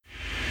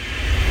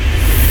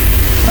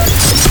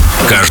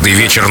Каждый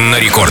вечер на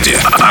рекорде.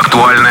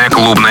 Актуальная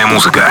клубная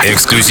музыка,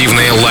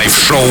 эксклюзивные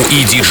лайв-шоу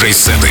и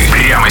диджей-сеты.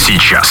 Прямо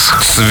сейчас.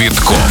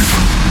 Цветкоff.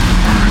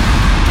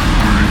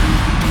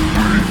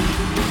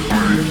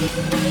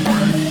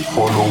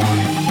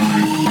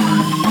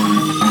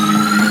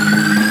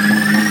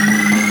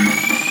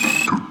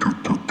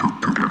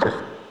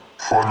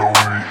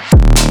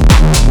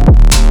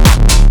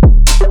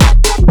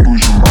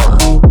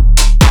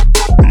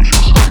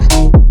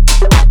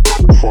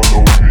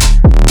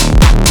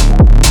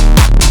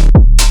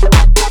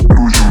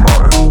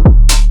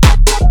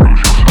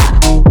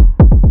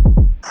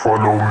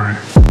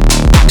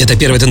 Это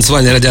первая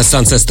танцевальная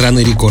радиостанция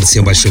страны Рекорд.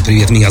 Всем большой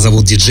привет, меня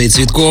зовут диджей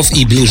Цветкоff,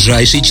 и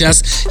ближайший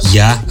час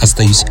я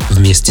остаюсь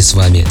вместе с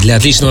вами для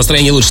отличного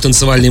настроения лучшей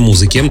танцевальной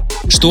музыки.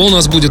 Что у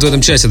нас будет в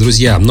этом часе,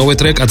 друзья? Новый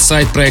трек от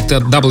сайт-проекта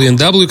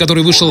WNW,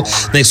 который вышел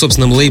на их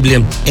собственном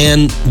лейбле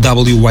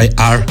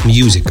NWYR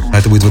Music.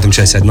 Это будет в этом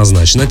часе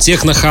однозначно.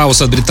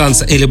 Техно-хаус от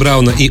британца Элли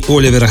Брауна и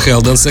Оливера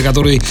Хелденса,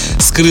 который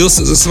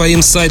скрылся за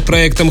своим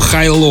сайт-проектом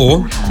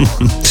High-Low.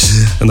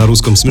 На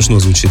русском смешно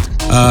звучит.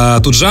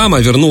 Tujamo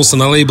вернулся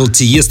на лейбл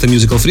Tiesto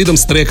Musical Freedom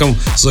с треком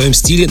в своем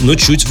стиле, но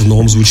чуть в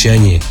новом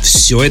звучании.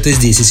 Все это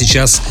здесь и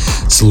сейчас.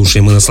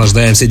 Слушаем и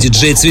наслаждаемся.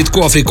 Диджей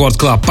Цветкоff, Рекорд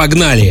Клаб.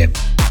 Погнали!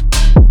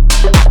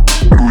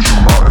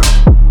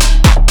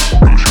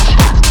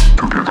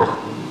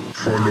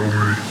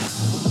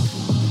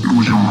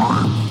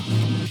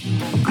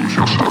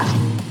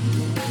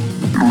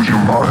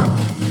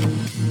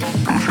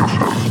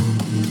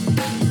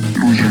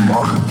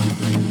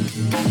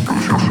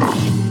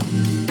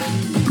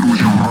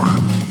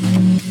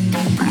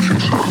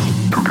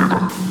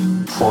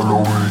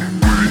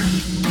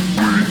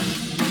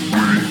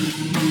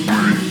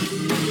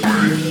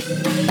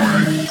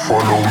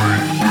 Follow me.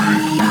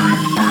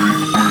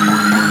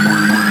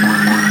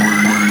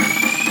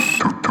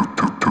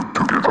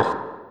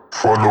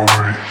 Follow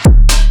me. Together.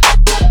 Follow me.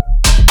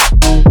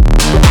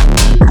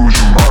 Lose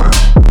your mind.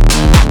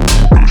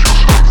 Lose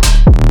yourself.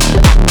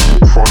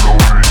 Follow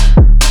me.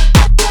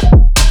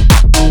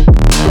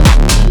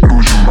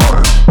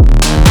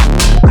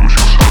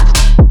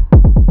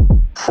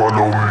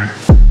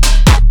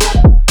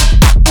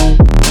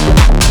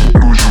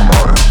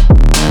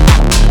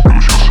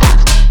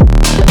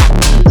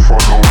 Lose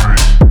your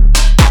mind.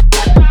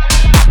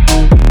 Lose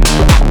yourself.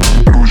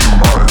 Follow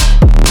me.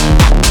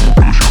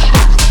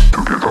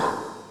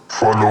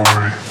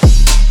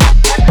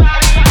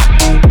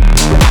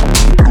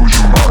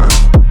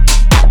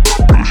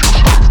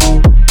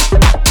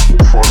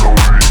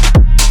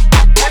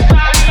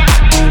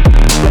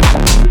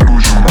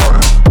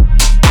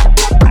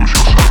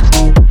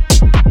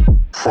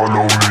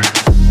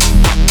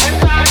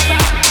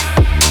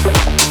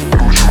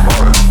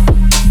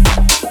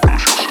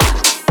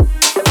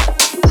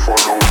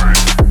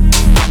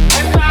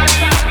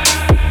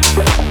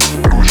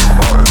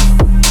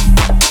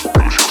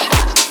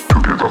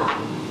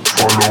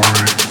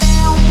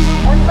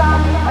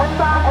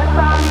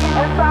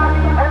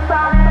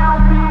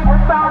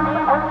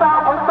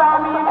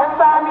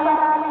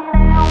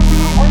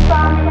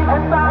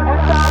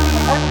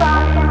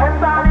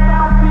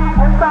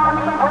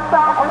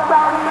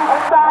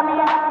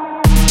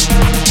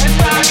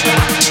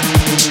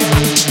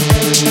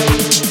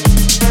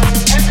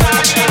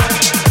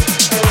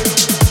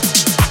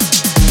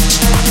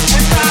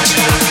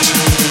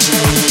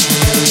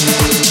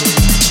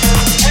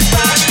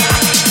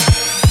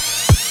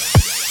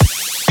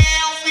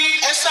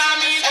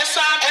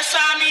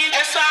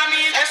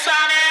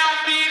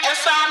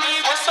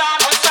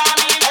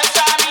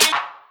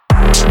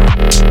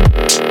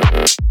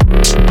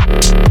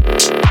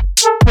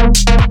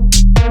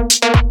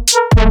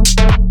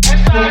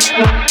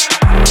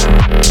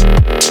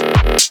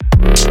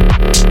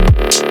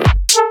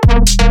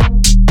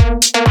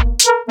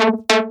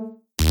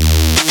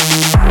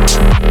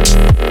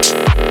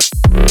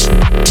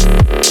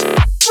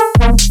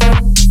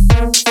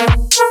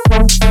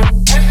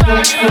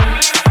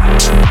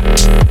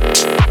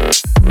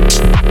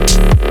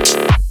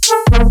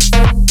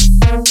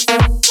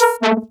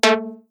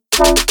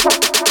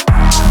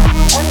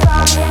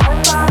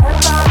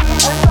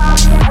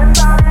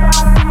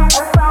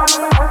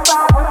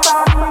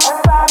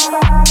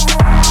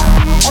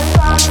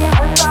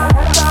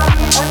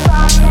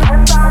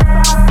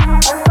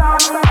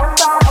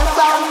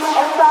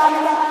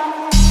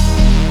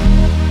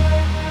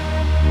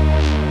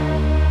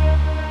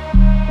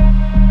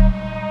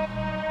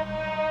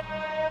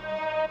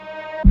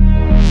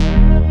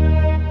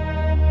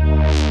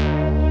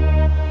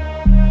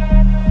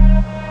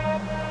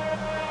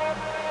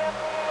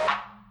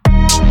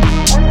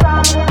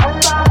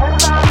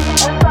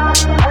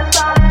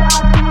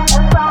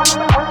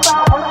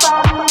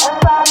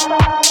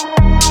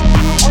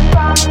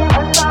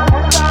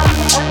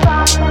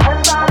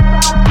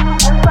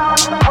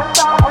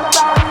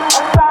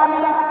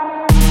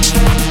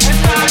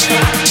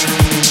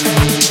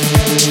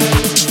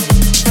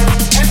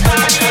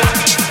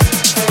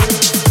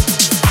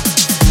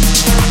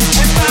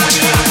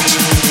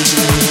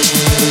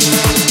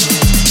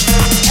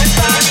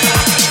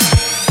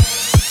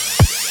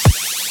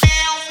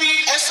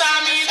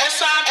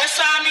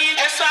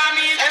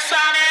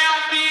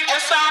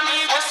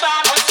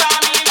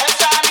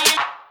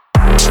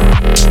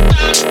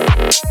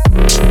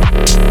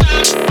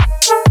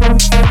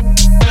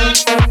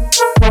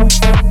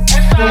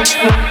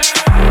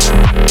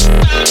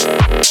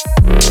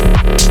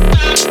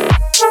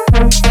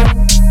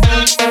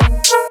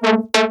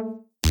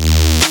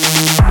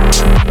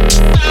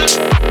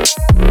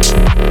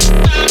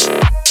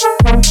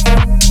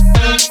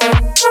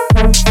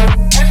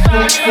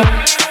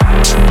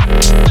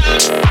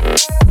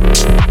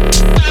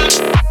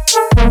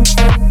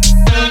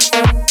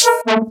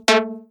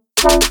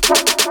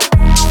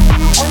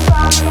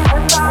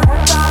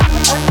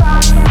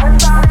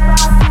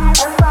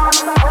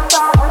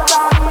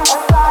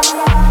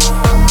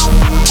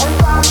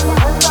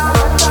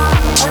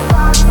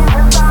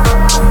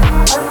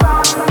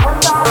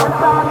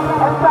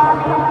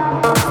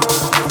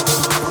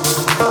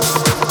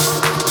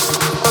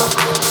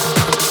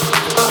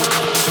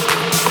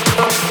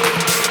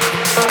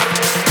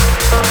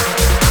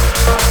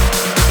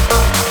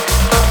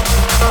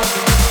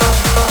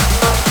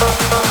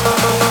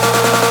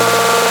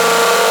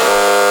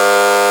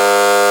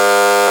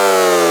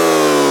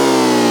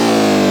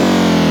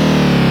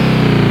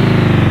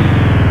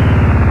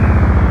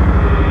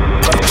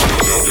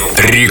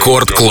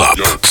 Рекорд Клаб.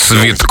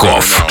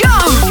 Цветкоff.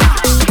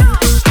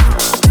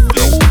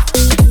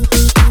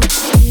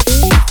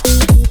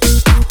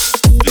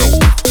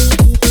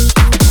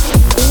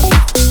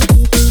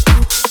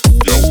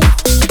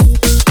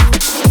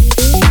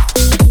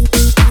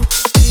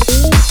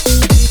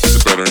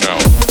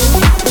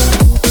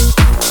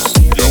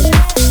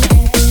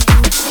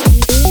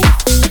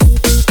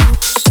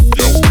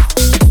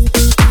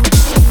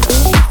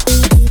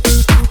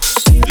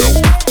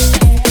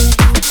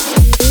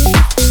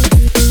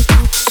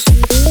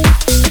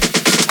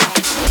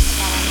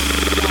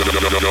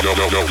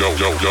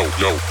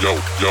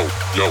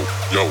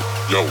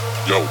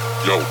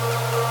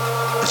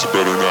 Yo, it's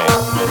better now,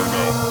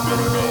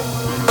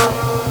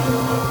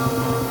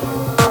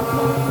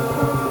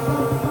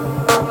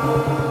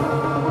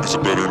 It's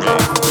better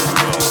now.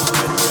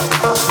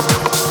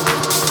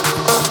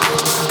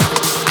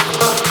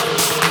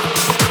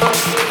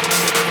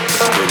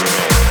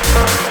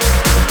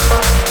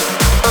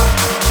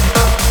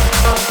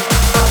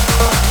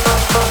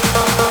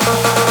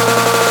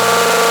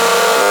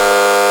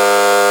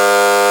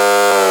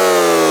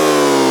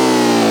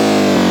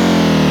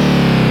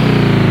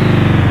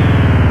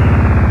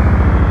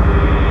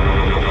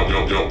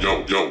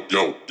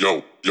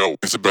 Yo,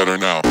 it's better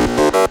now.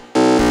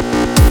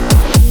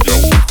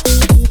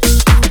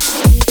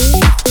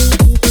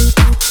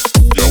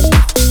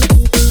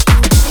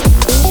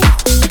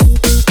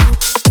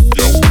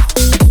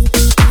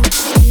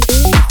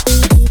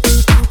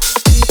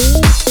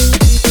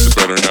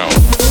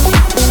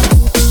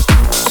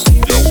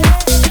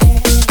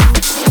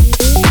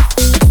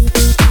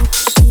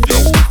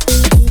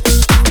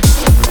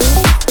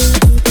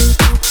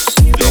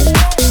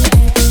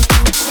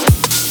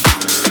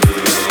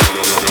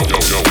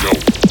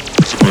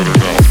 It's better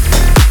now.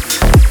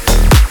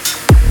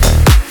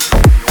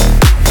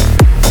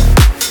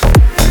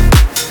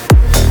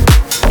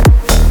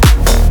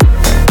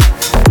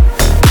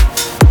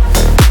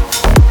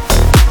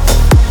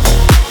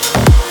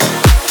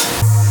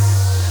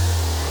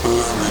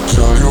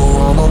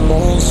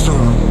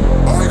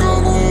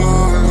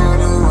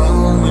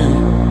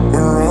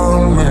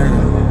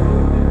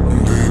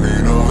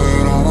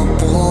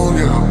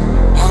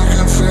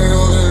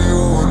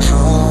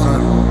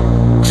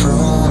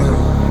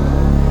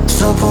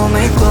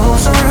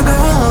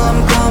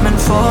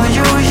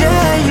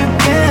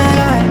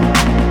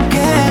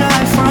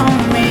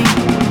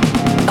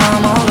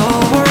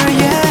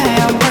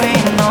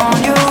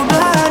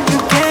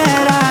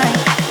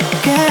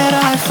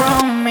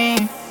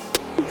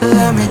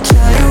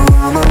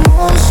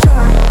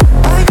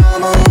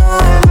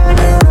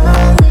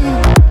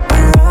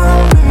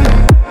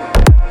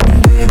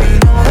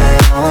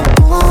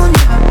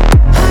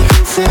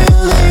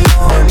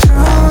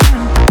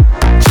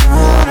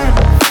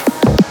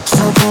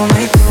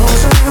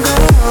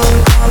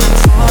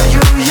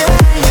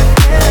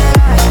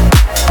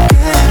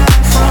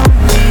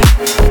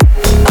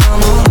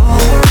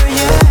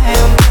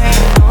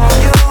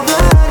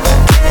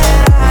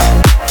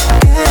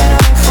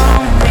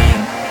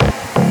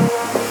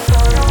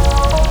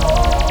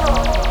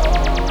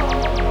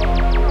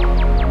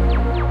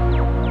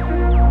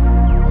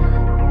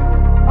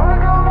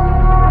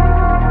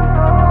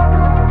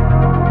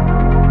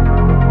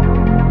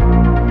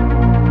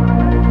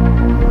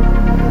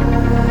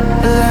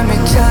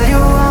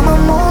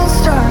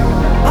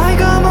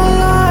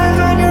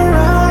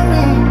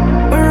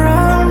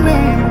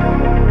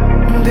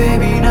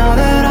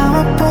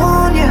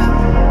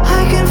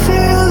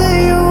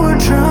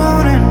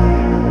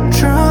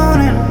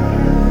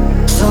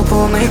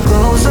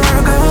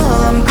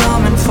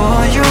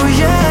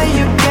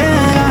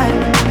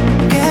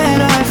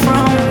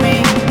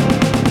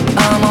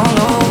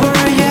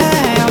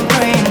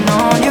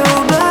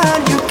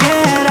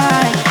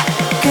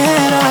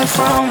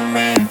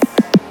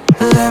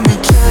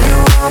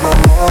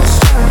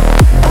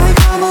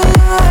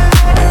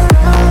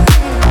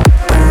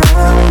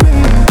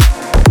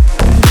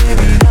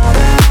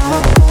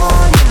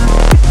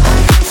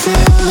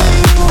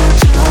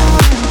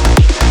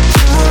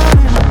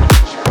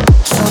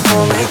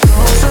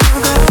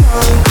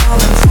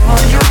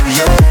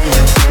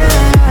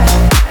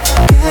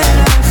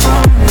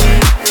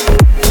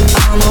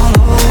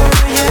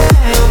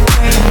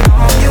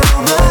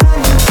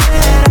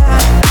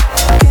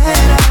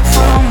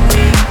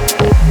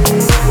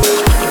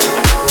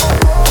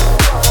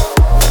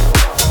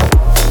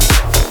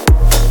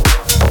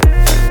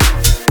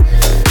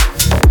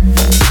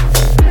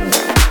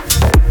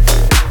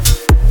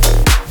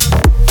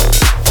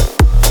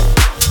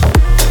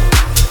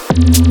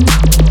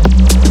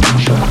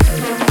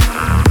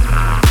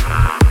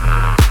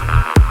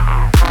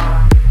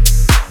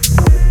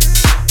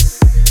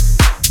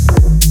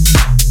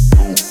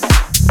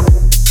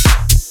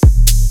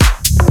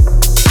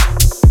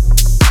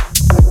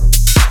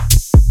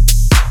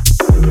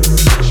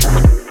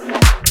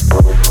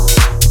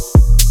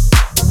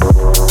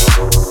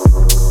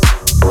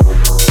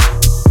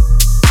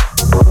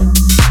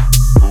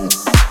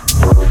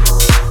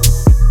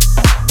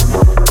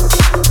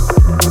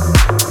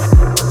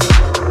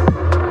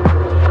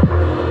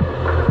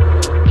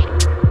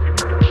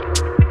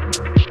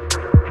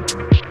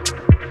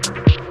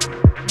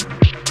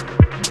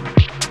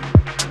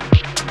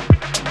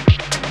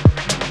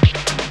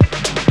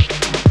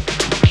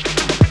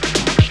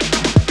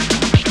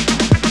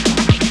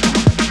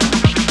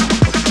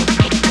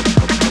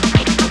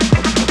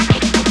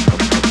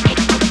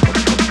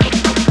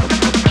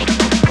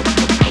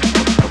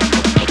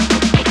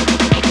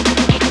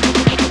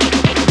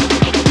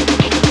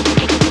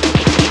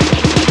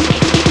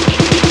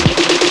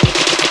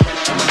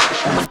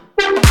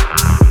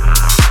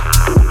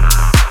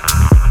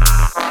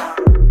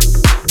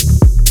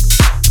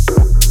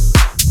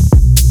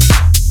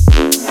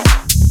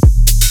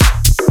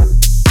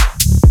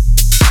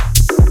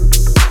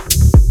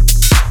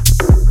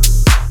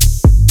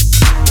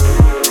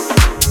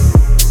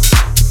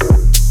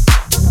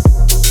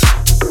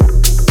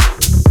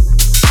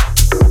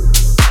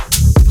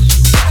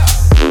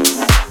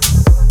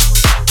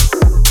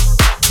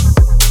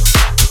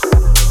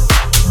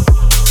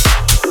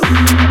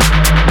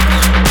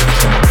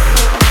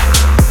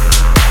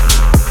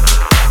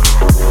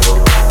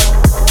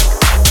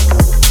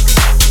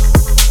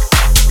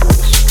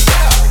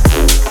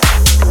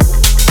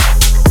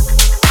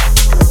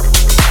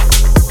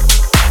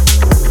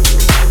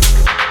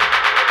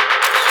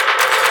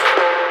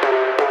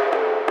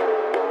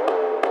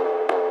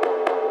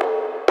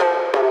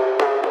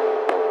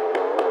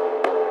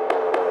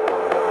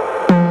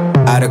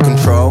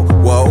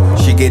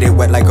 get it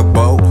wet like a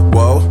boat,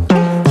 whoa.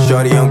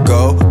 Shorty on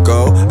go,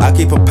 go. I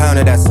keep a pound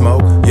of that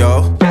smoke,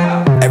 yo.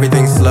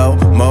 Everything slow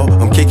mo.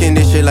 I'm kicking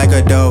this shit like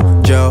a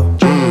dojo.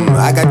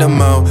 I got the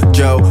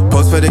mojo.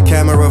 Post for the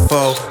camera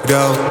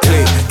photo.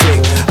 Click,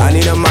 click. I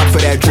need a mop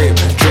for that drip,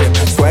 drip.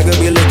 Swagger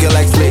be looking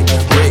like slick,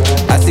 Rick.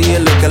 I see you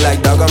looking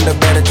like dog. I'm the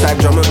better type.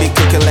 Drummer be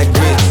cooking like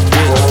grits,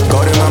 grits.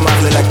 Gold in my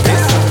mouth look like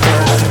this.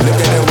 Look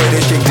at the way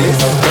this shit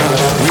glitz.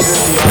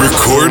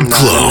 Record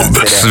Club.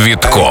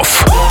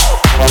 Цветкоff.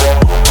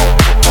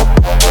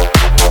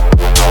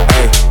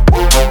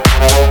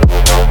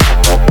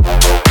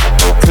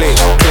 Click,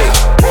 click.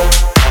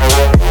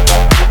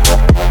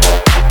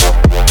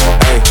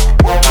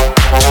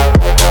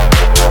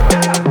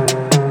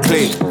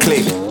 Click,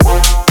 click.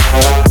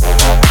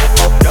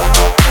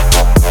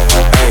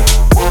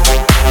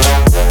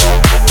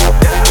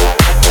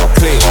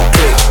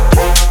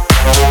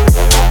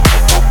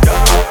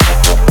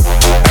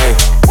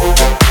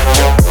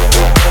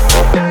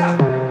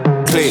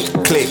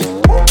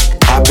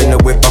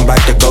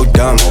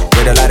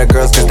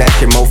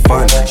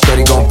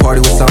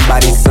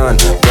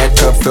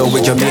 Filled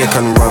with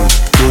Jamaican rum.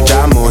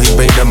 Tujamo, he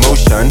bring the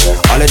motion.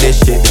 All of this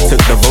shit, it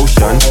took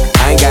devotion.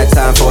 I ain't got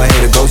time for a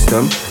hater ghost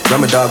him.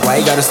 Drummer dog, why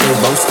you gotta stay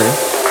boasting?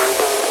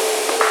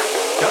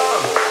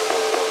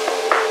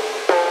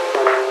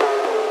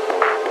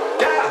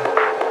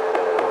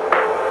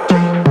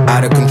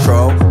 Out of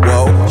control,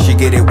 whoa. She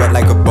get it wet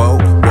like a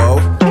boat, whoa.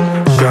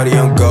 Shorty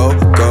on go,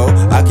 go.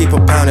 I keep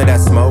a pound of that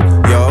smoke,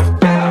 yo.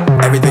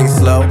 Everything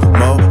slow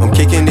mo. I'm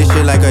kicking this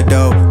shit like a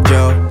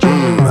dojo.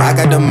 I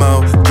got the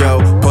mojo.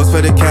 Post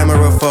for the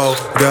camera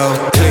photo.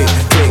 Click,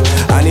 click.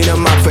 I need a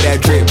mop for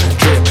that drip,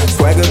 drip.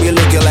 Swagger be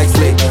looking like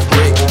slick,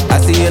 Rick. I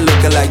see you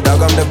looking like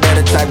dog. I'm the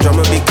better type.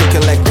 Drummer be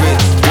cooking like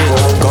grits,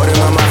 grits. Gold in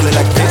my mouth look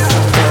like this.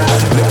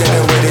 Look at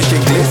the way this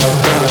shit glitz.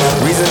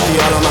 Reason she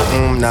all on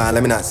my nah,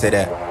 let me not say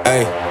that.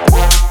 Ay.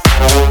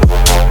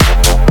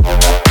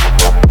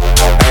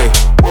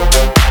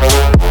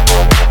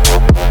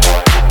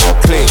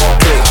 Click, click. Click,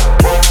 click.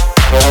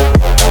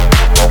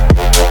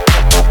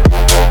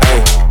 Ay.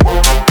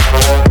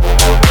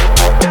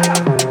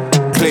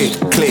 Click,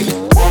 click.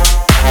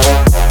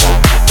 Ay.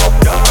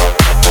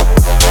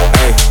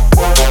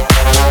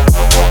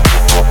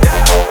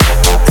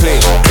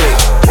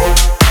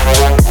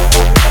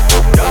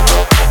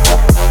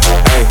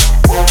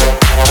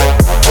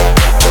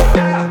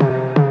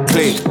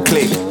 Click,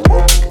 click.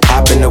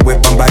 Hop in the whip,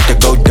 I'm about to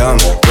go dumb.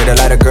 With a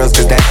lot of girls,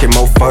 cause that shit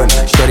more fun.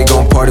 Shorty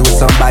gon' party with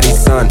somebody's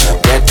son.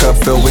 Red cup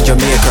filled with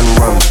Jamaican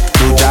rum.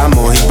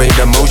 Tujamo, he bring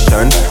the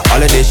motion.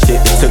 All of this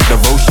shit, it took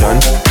devotion.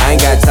 I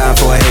ain't got time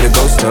for a hater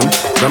ghost him.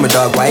 Drummer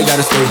dog, why you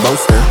gotta stay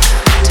boasting?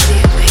 To the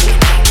awakening.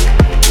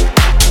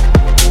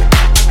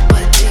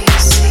 What do you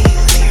see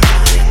with your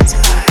mind's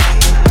eye?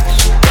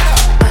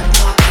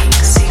 Unlocking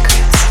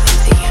secrets of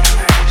the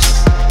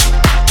universe.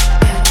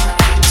 And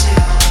what you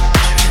do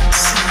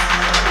transcend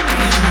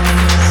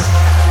realities.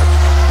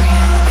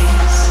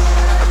 Realities.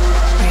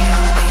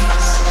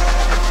 Realities.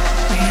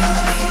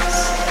 Realities.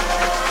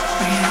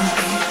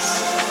 Realities.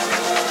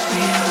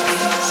 Realities.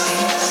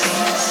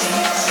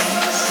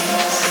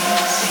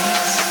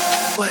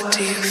 What do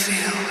you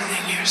feel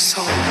in your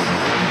soul?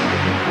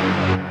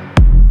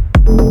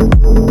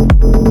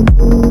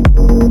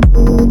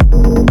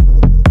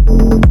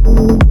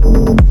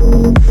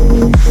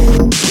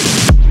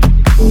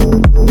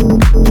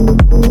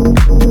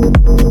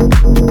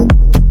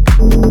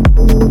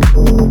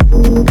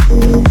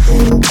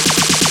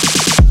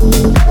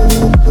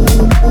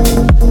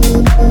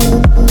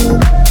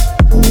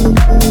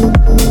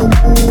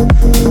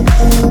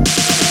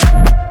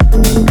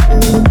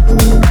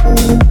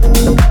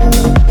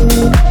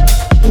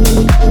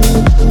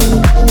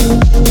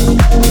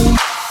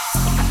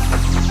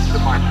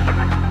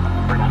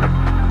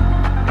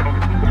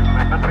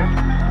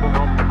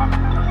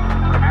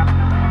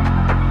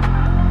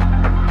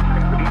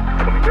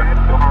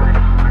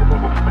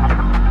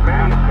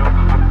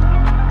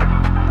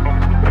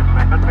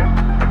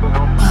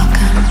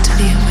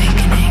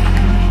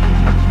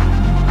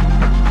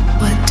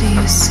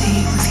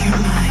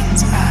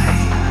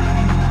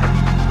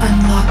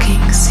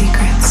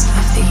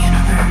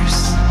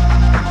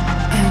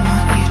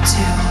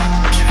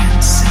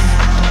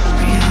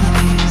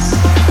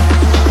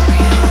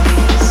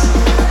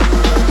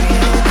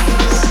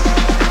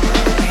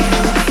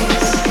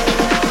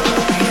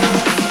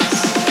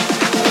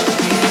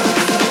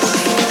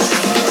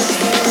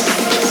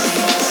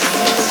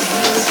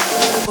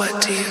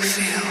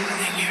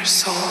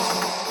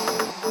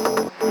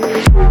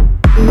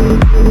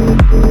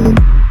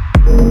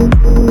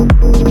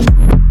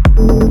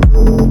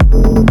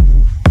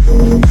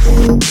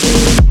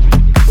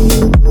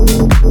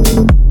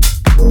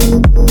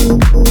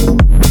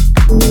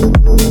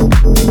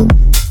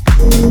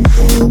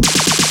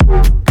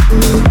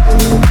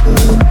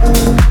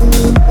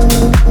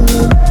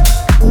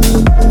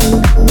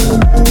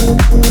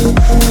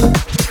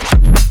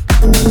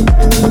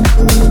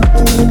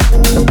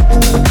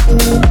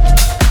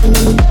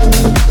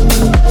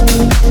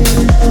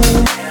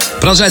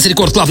 Продолжается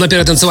Рекорд Клаб на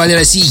Первой танцевальной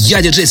России.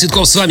 Я, диджей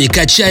Цветкоff, с вами.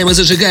 Качаем и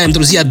зажигаем,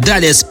 друзья.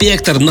 Далее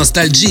Спектр,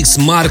 Nostalgix,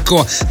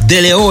 Марко,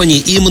 Делеони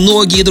и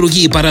многие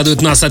другие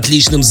порадуют нас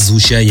отличным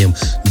звучанием.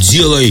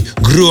 Делай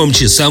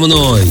громче со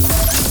мной.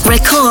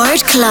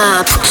 Рекорд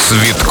Клаб.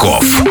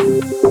 Цветкоff.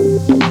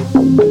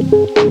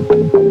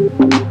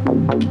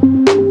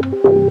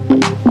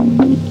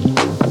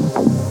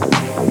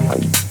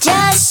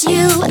 Just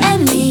you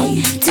and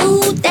me,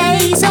 2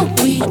 days a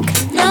week,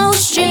 no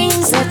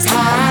strings attached.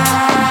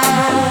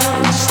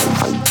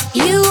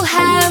 You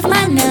have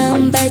my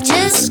number,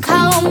 just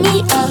call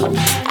me up,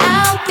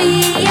 I'll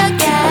be your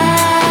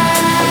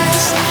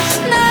guest.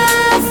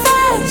 Not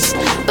fast,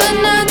 but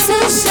not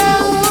too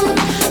slow.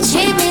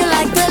 Treat me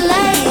like the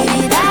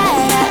lady that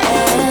I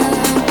am.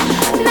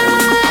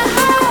 Not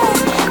high,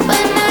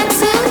 but not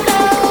too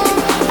low.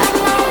 I'm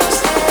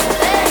almost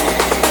there.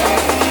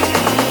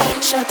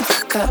 Shut the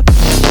fuck up.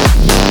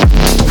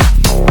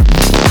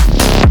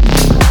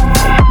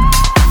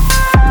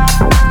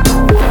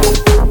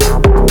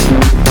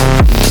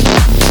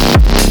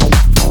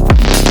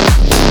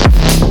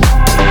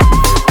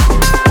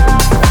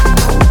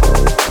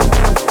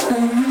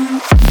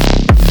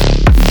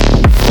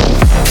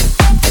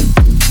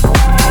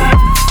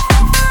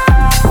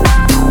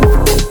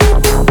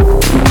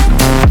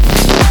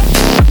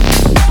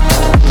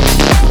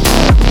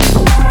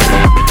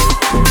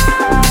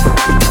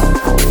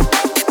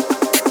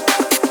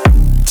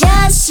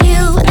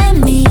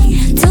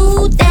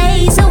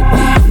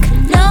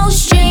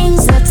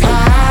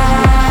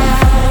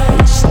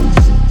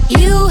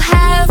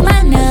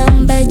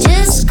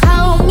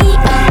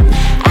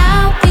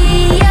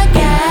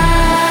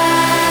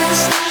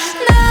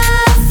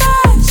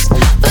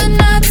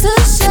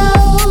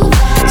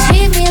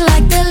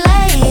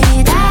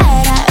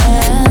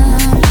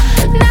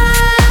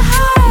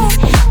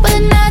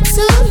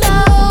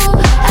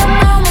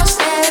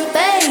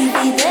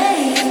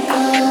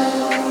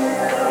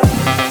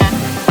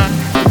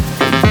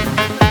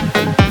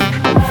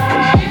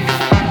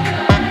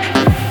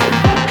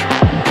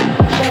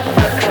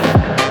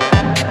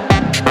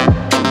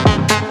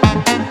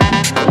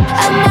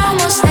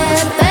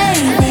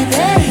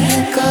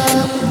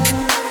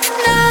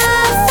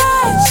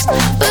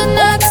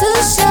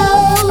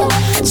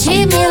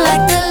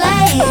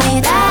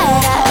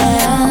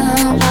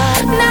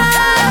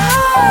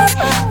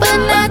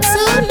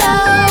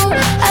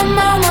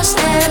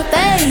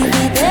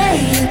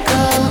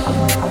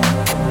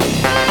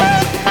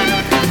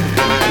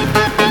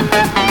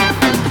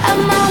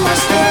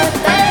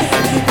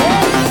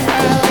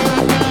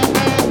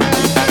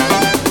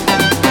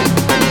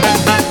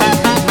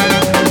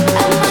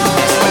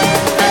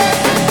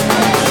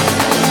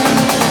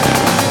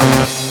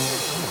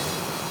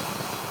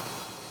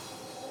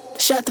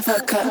 Shut the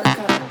fuck up.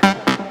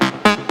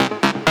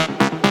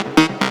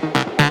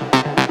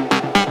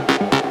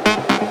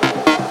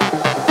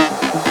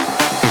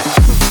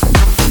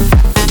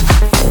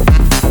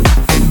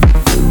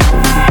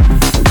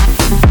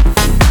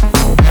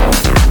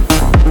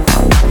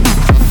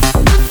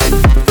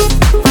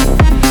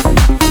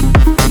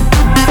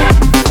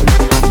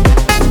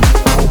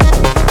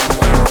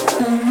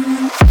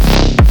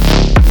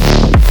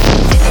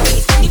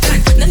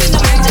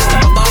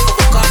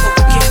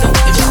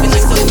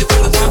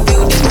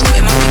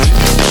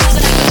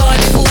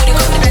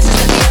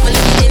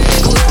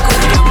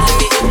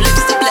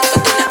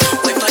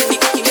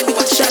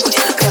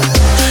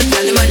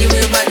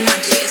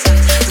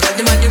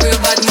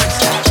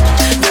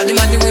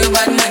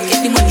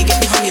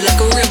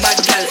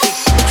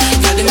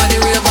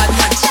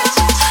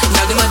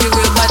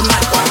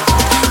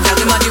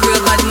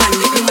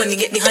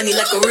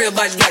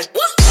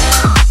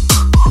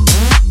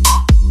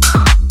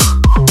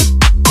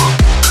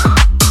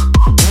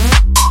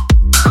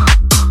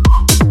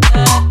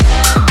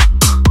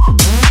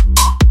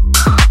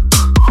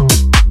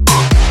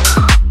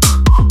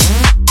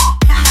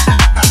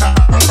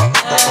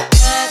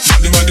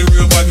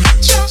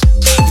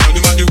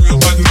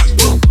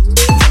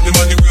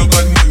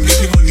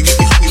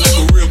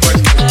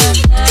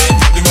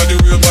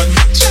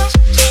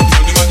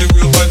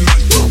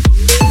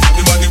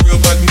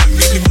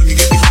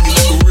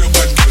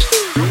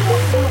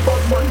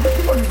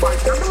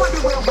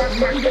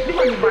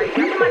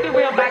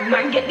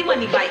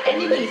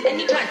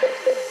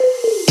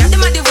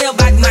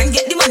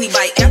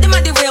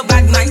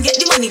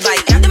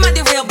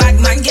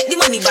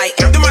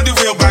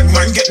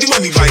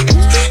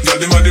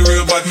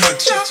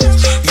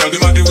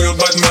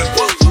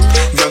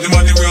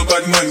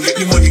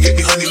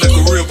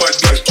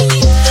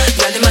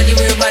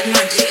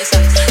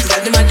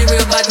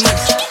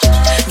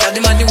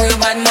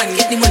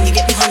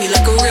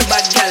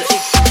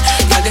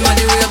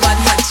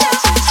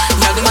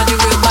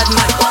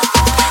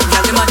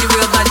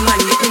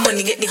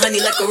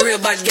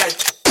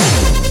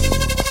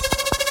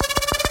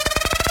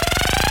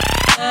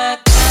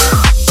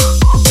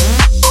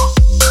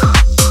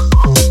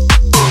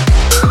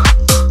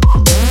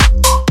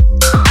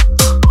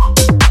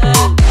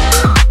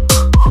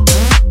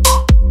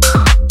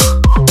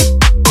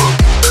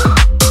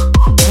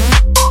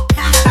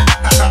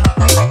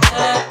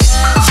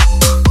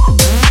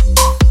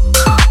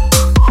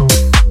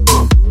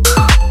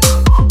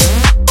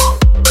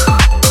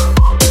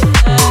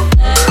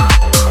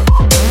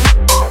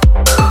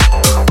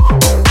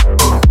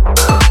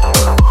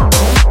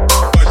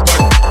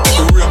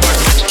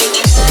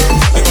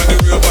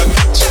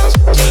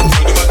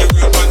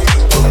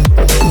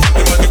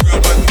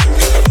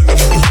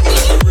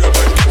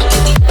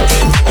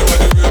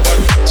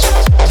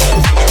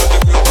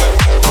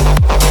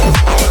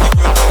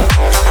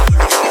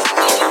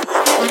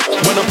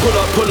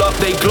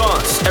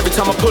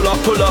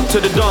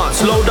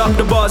 chance. Load up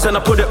the bars and I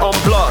put it on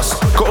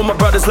blast. Got all my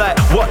brothers like,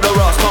 what the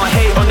ass. Can't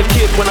hate on the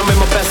kid when I'm in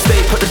my best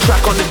state. Put the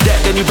track on the deck,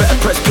 then you better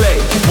press play.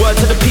 Word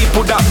to the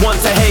people that want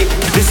to hate.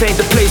 This ain't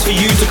the place for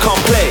you to come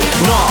play.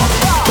 Nah,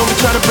 don't be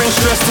trying to bring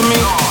stress to me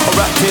or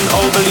acting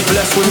overly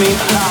blessed with me.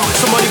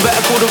 Somebody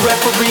better call the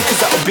referee, cause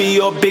that'll be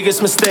your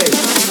biggest mistake.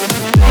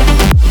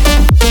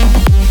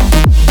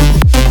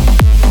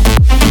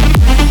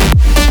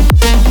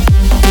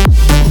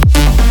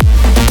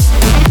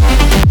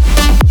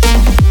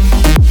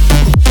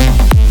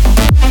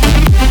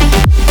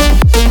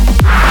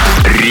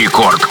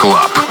 Рекорд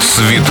Клаб.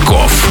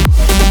 Цветкоff.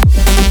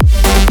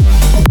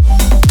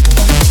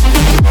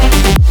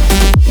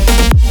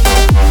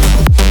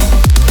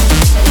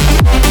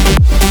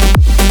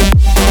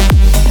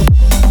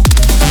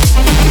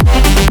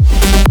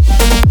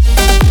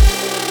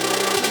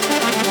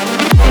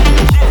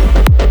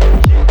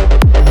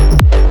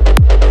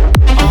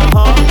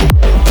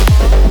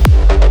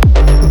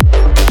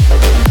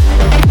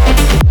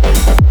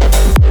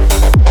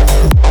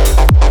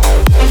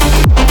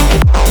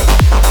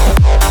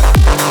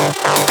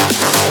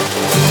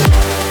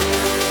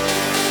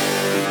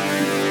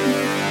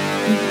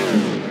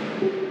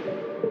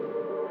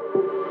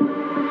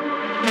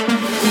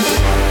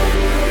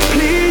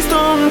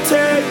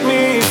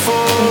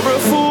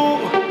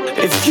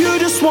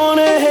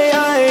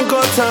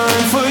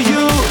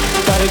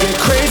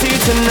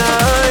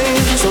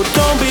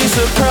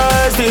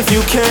 If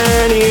you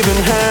can't even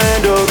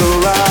handle the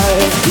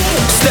ride.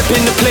 Step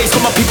in the place,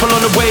 got my people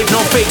on the wave. No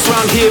fakes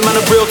round here, man,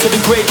 I'm real to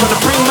the grave. Tryna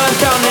bring man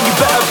down, then you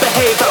better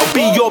behave. That'll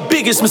be your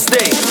biggest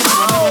mistake.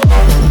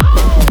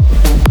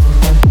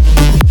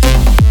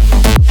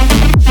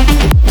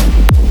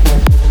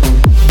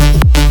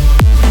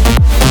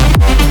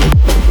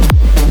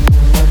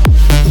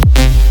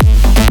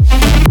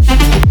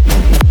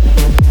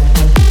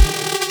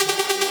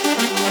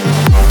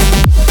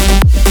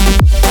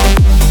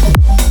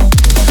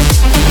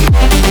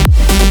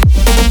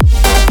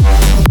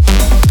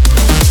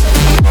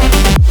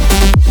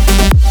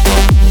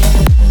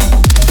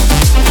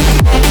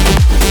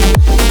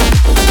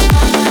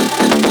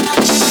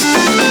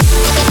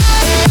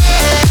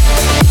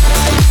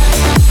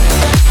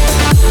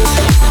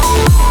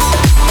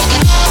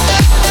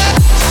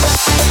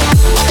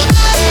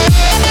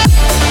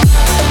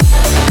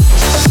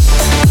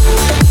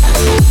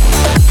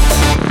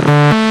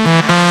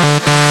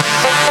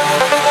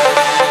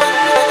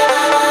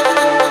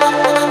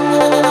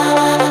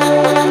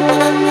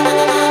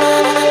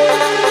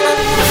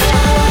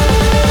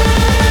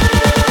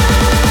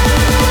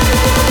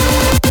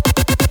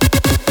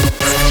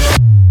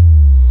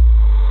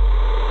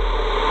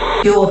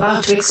 You're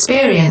about to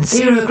experience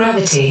zero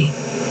gravity.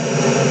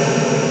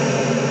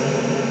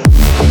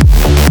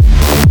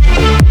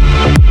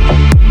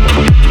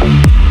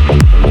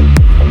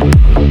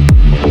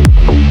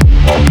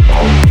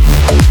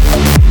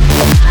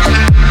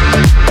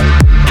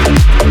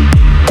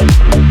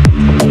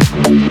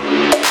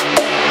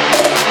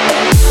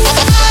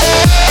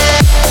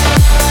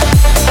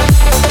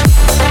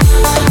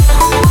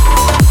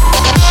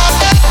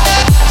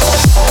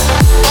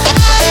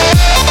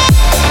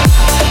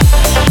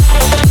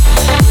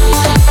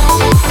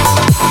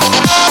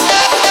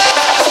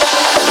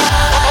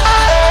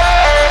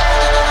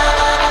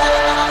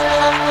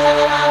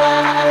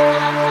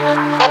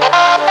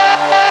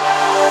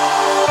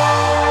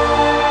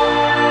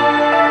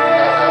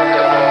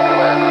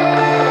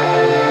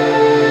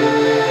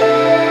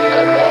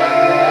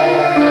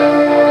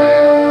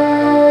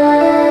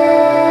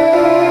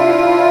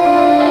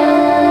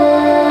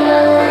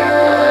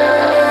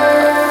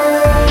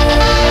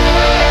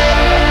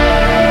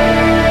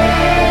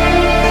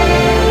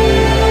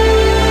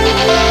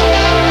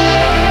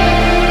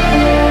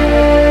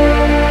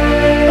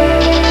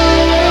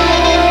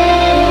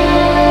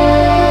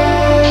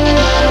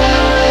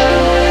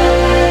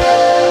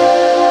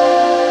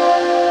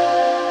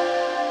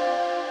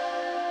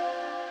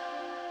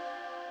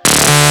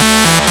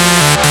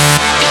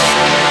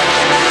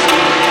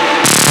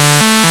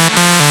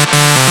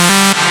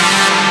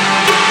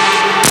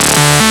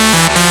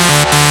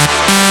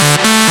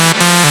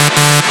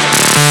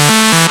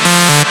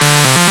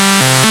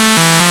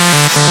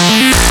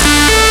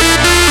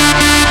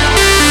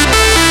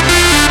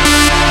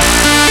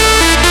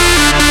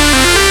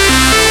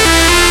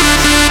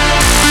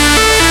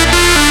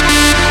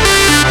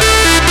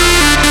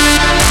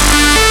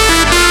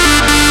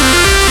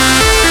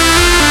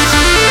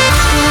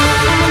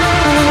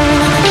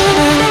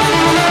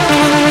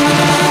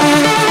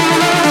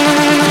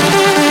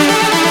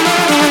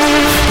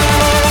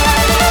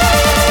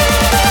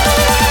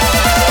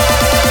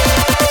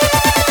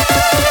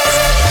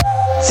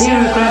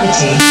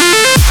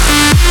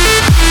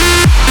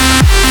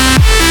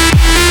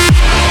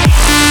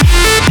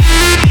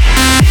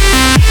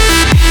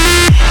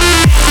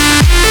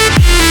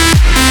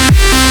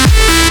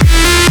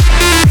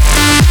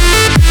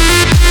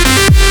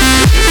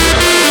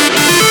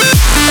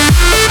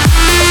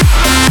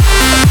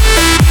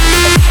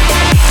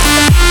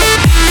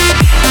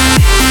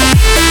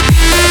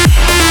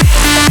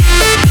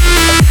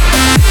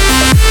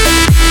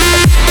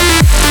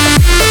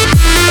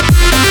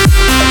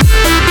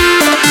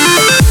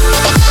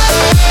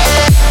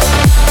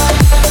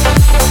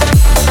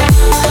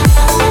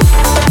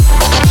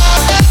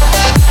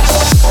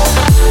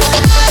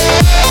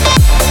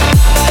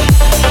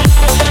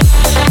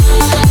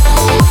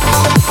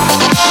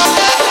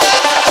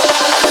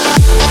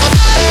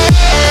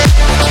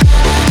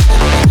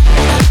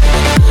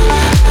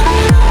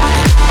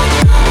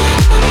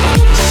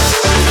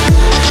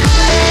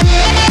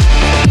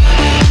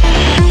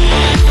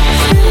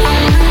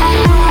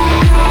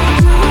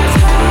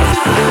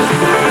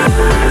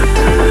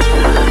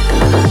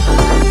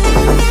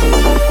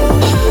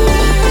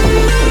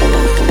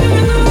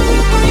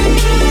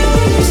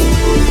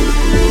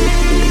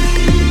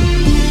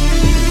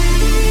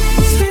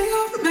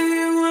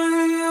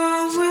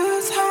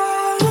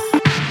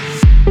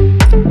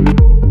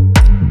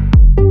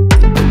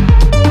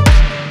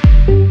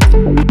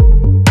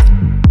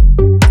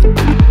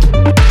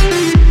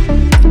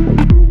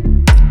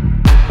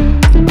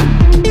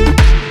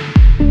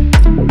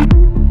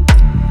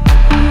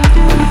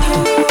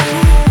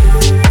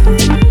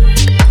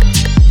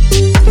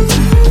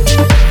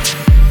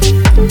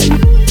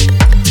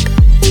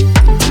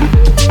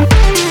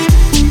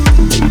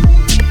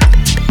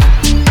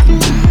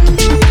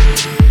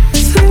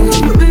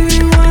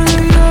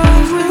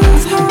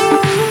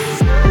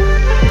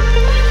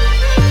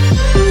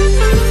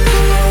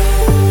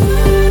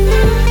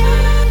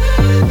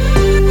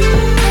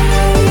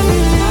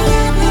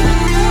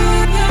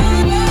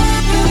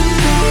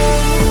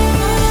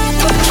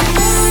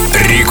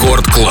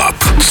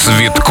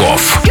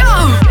 Цветкоff.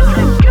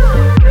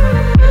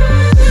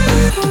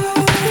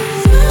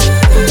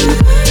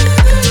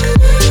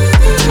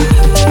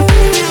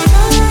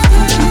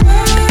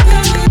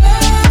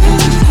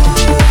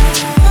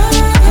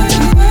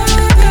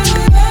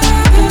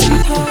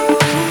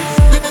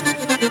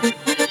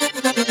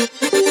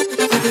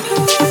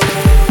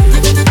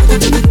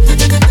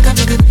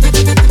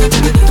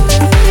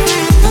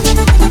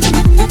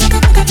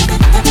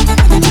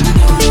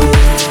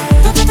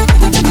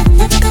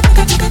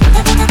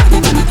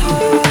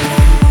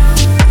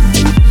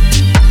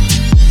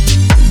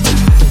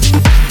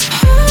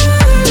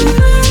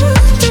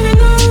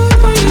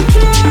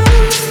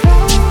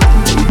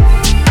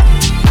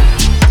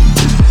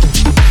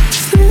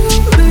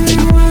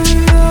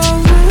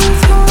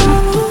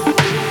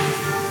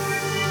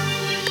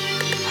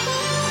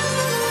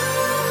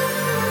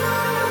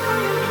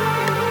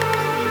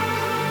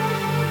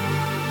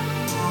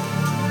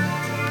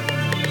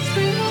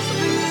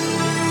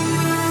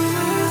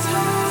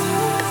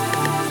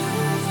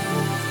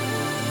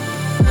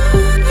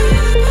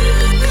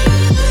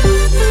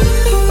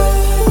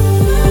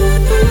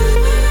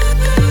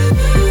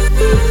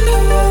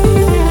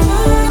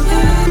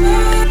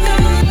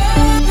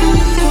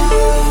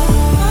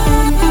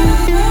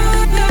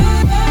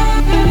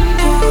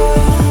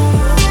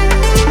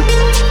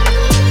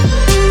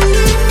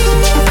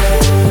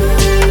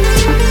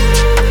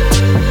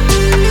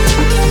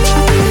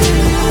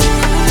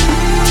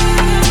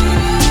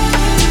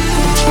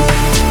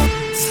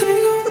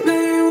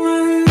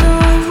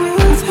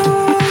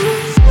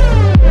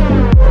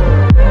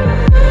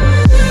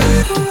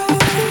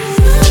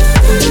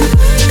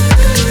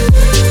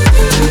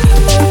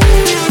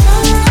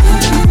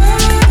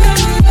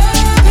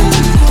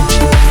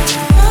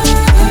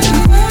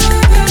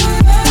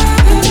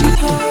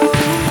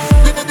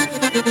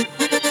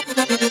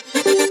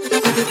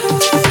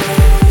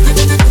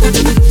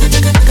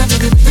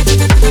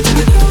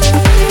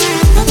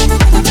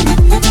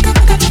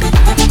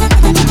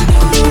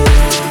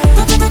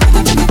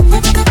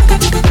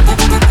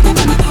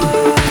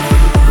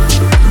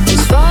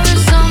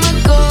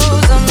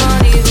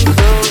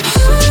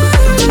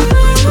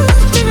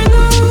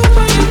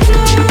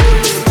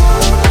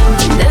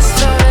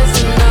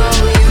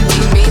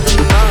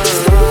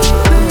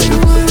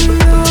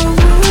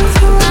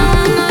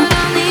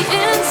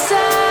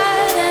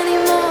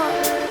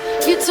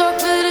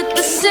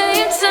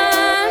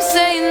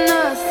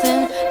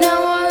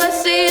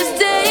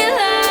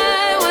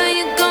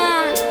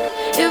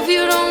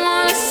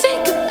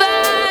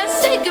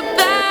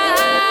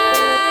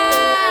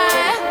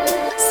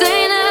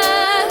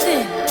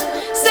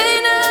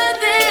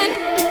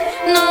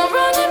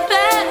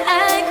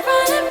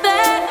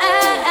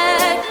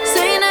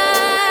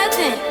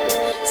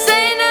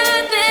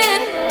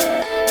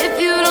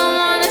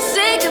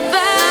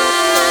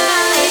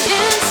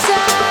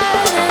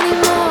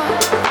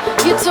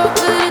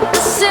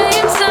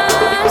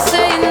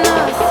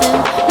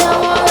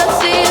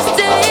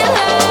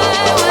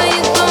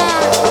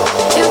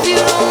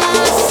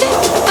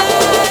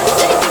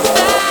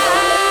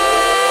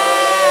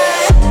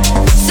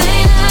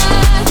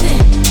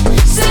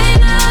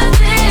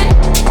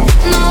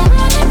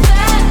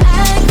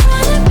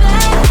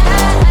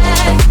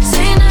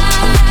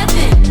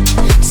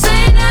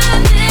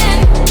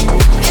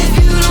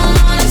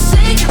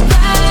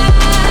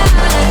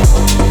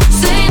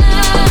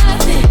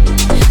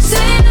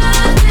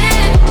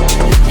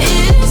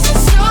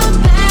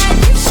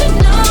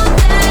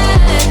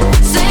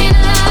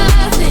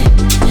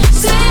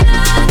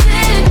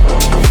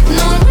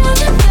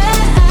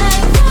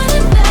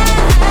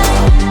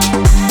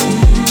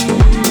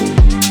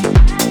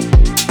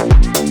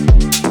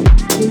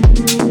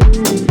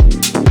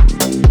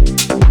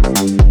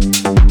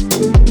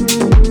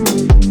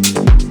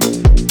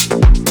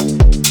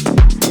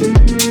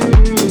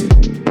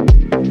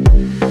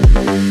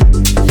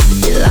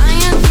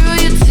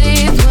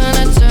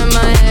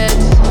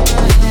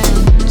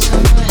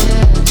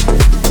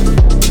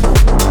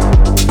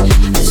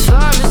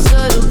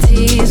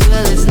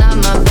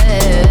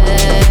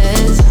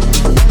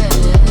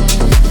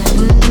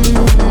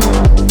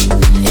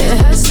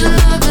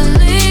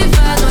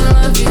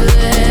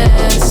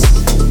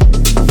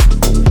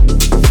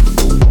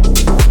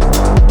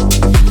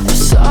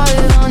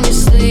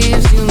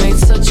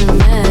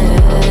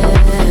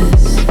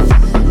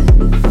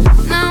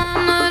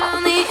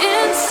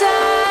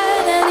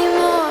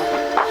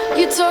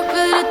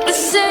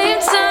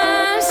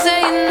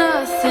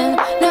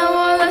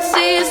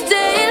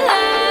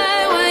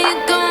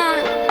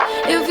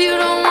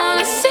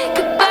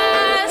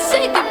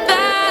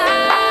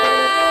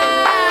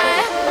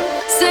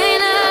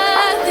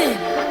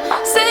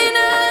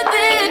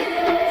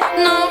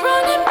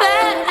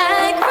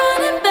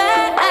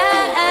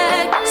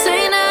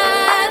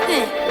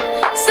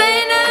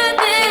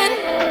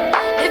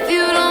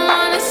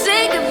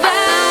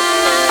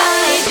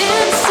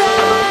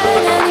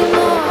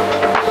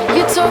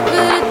 talk,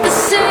 but at the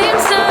same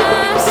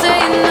time say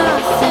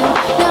nothing.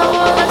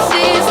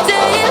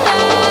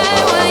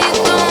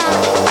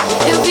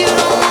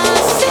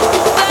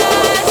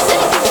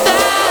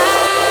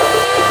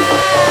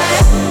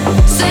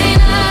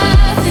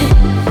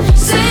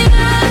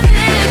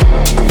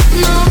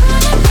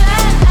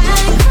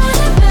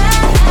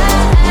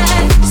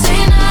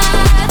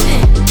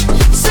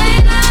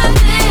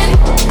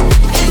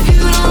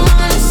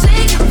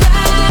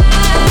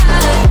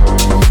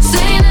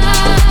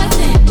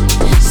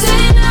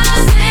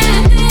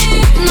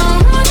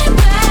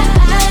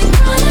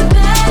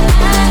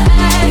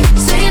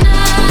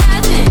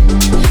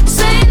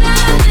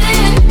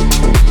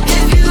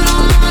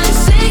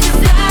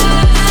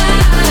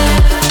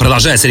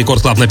 Продолжается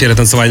Рекорд Клаб на Первой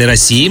танцевальной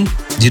России.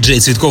 Диджей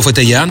Цветкоff —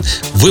 это я.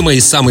 Вы мои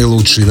самые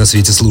лучшие на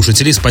свете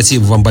слушатели.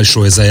 Спасибо вам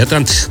большое за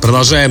это.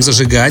 Продолжаем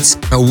зажигать.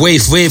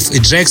 Wave и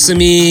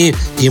Jaxomy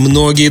и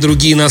многие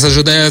другие нас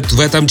ожидают в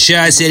этом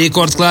часе.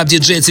 Рекорд Клаб,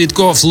 диджей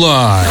Цветкоff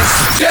Live.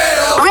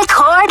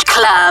 Record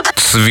Club.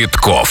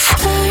 Цветкоff.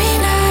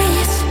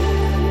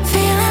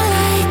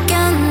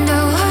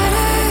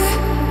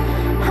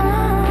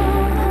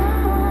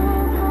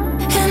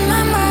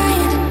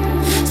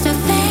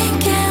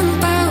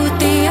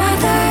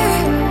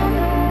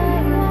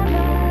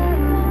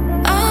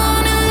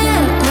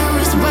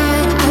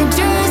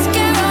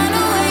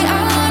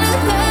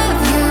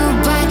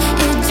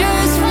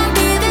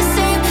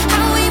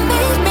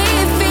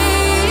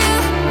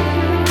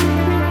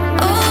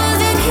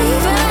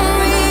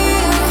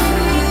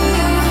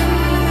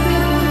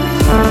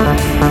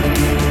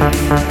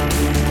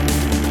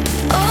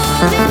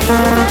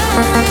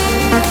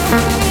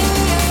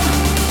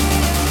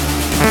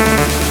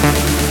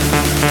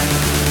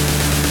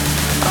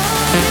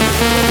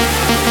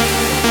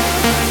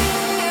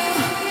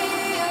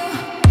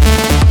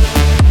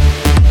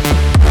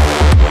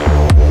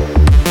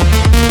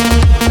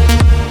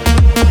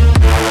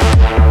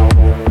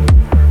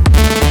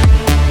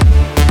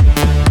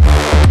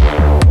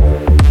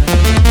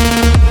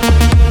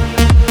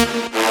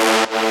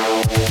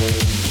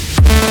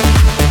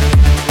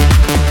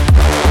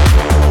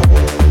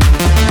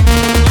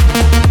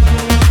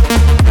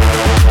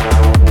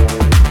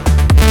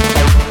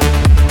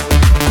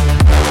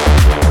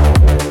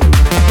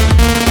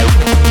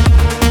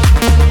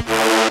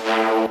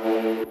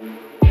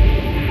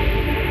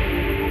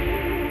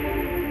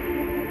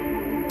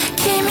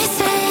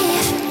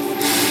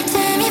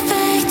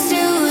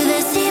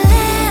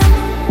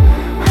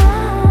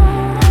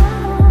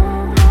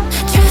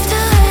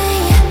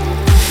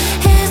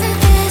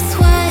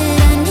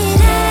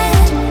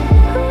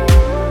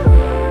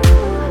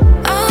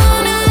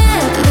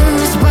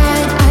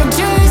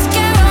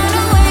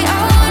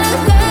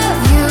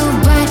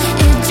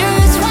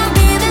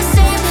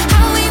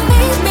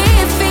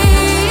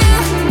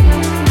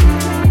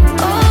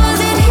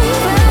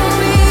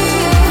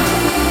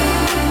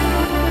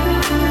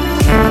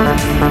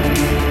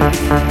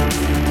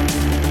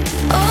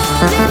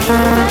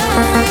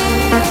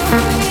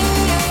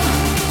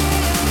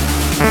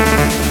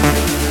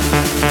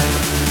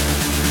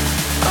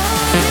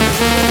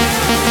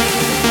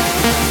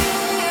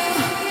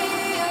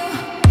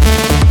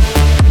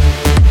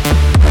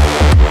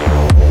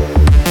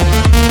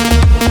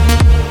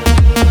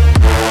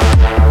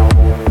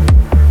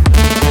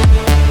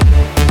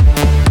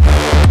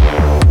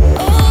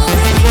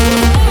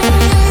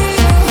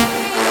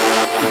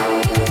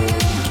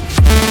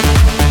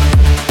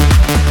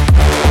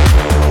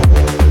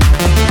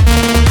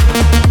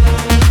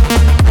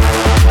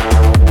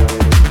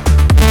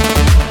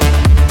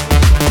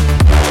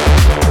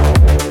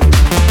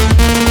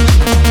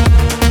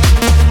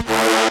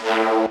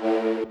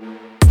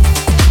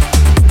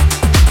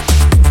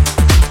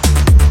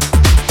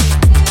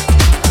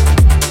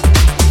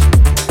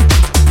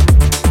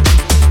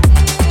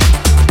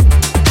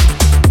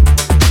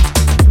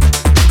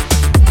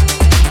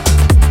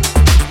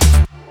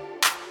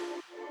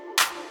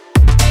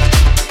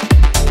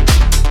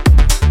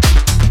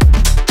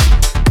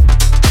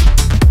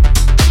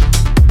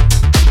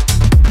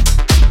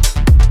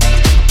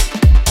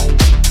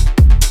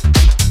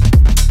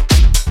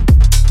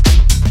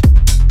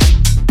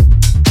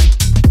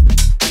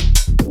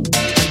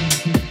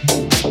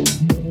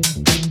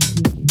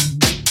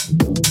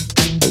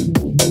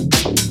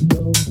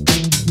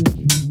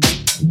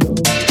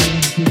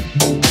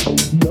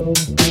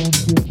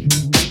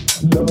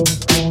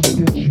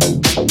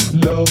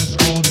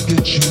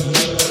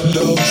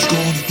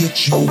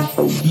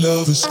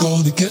 Love is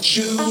gonna get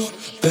you.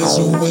 There's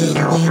nowhere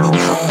to run and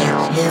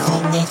hide. Love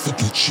will not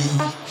forget you.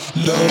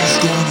 Love is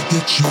gonna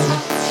get you.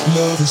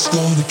 Love is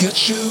gonna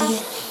get you.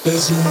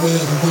 There's nowhere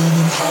to run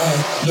and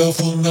hide. Love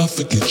will not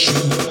forget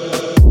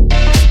you.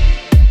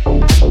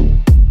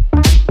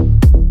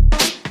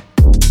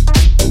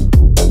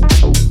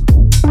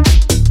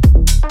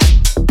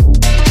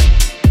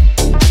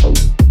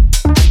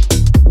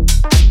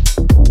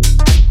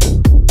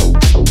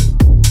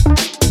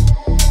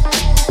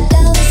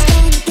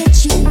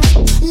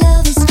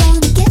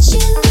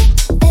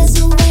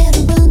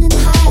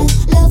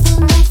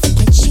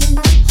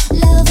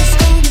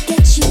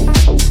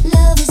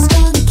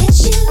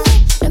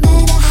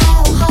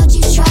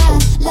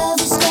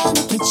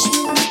 Get you.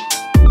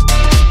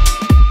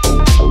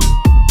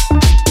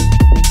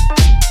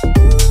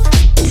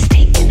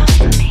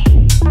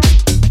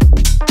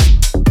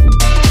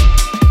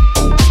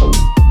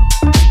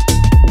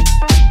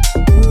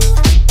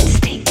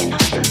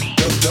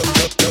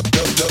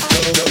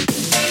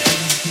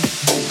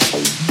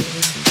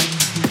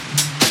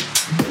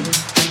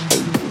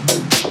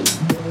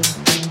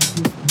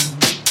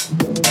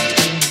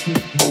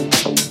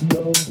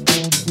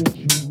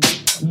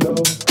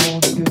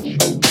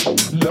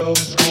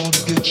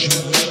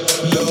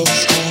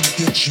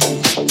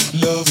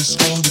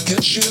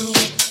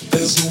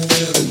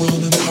 where the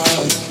running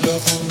high.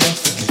 Love will not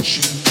forget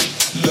you.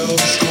 Love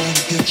is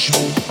gonna get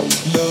you.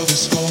 Love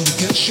is gonna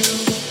get you.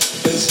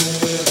 There's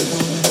nowhere to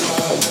running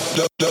high.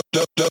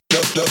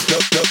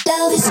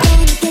 Love is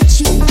gonna get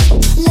you.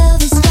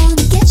 Love is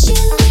gonna get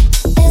you.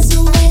 There's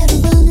nowhere to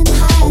running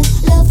high.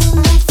 Love will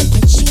not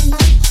forget you.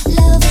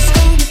 Love is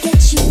gonna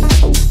get you.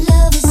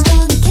 Love is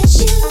gonna get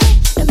you.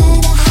 No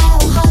matter how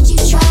hard you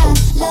try,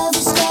 love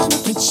is gonna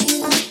get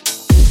you.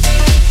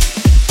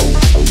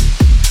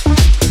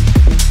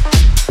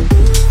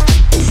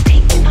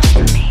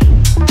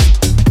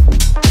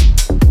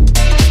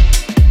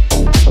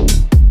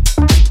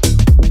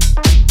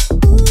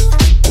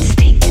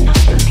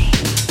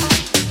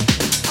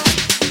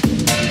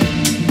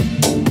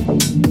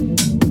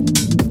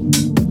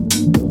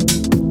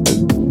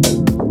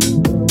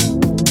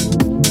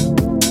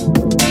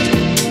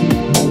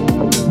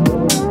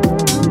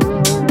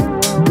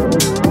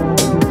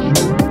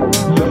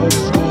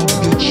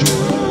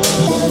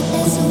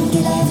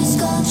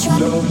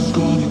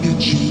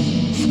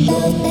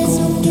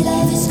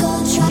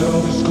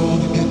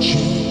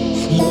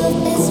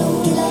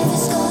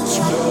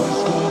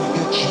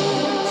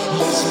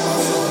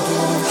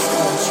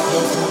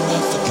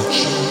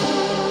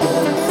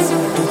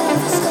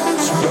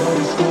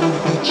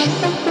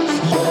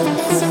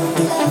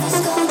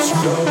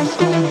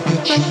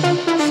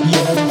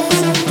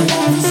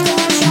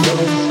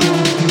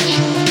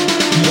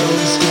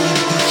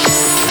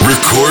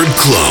 Record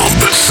Club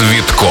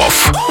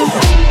Цветкоff.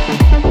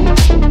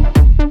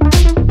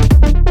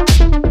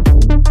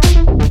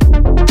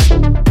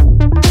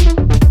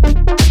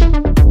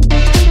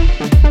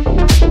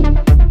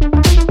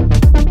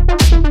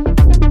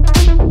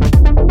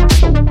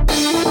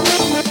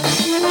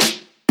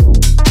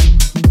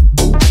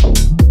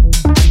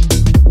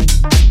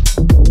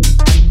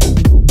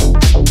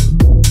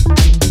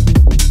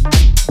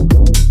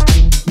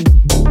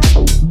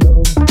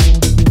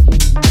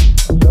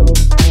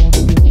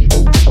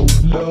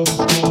 Love is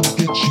gonna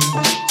get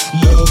you.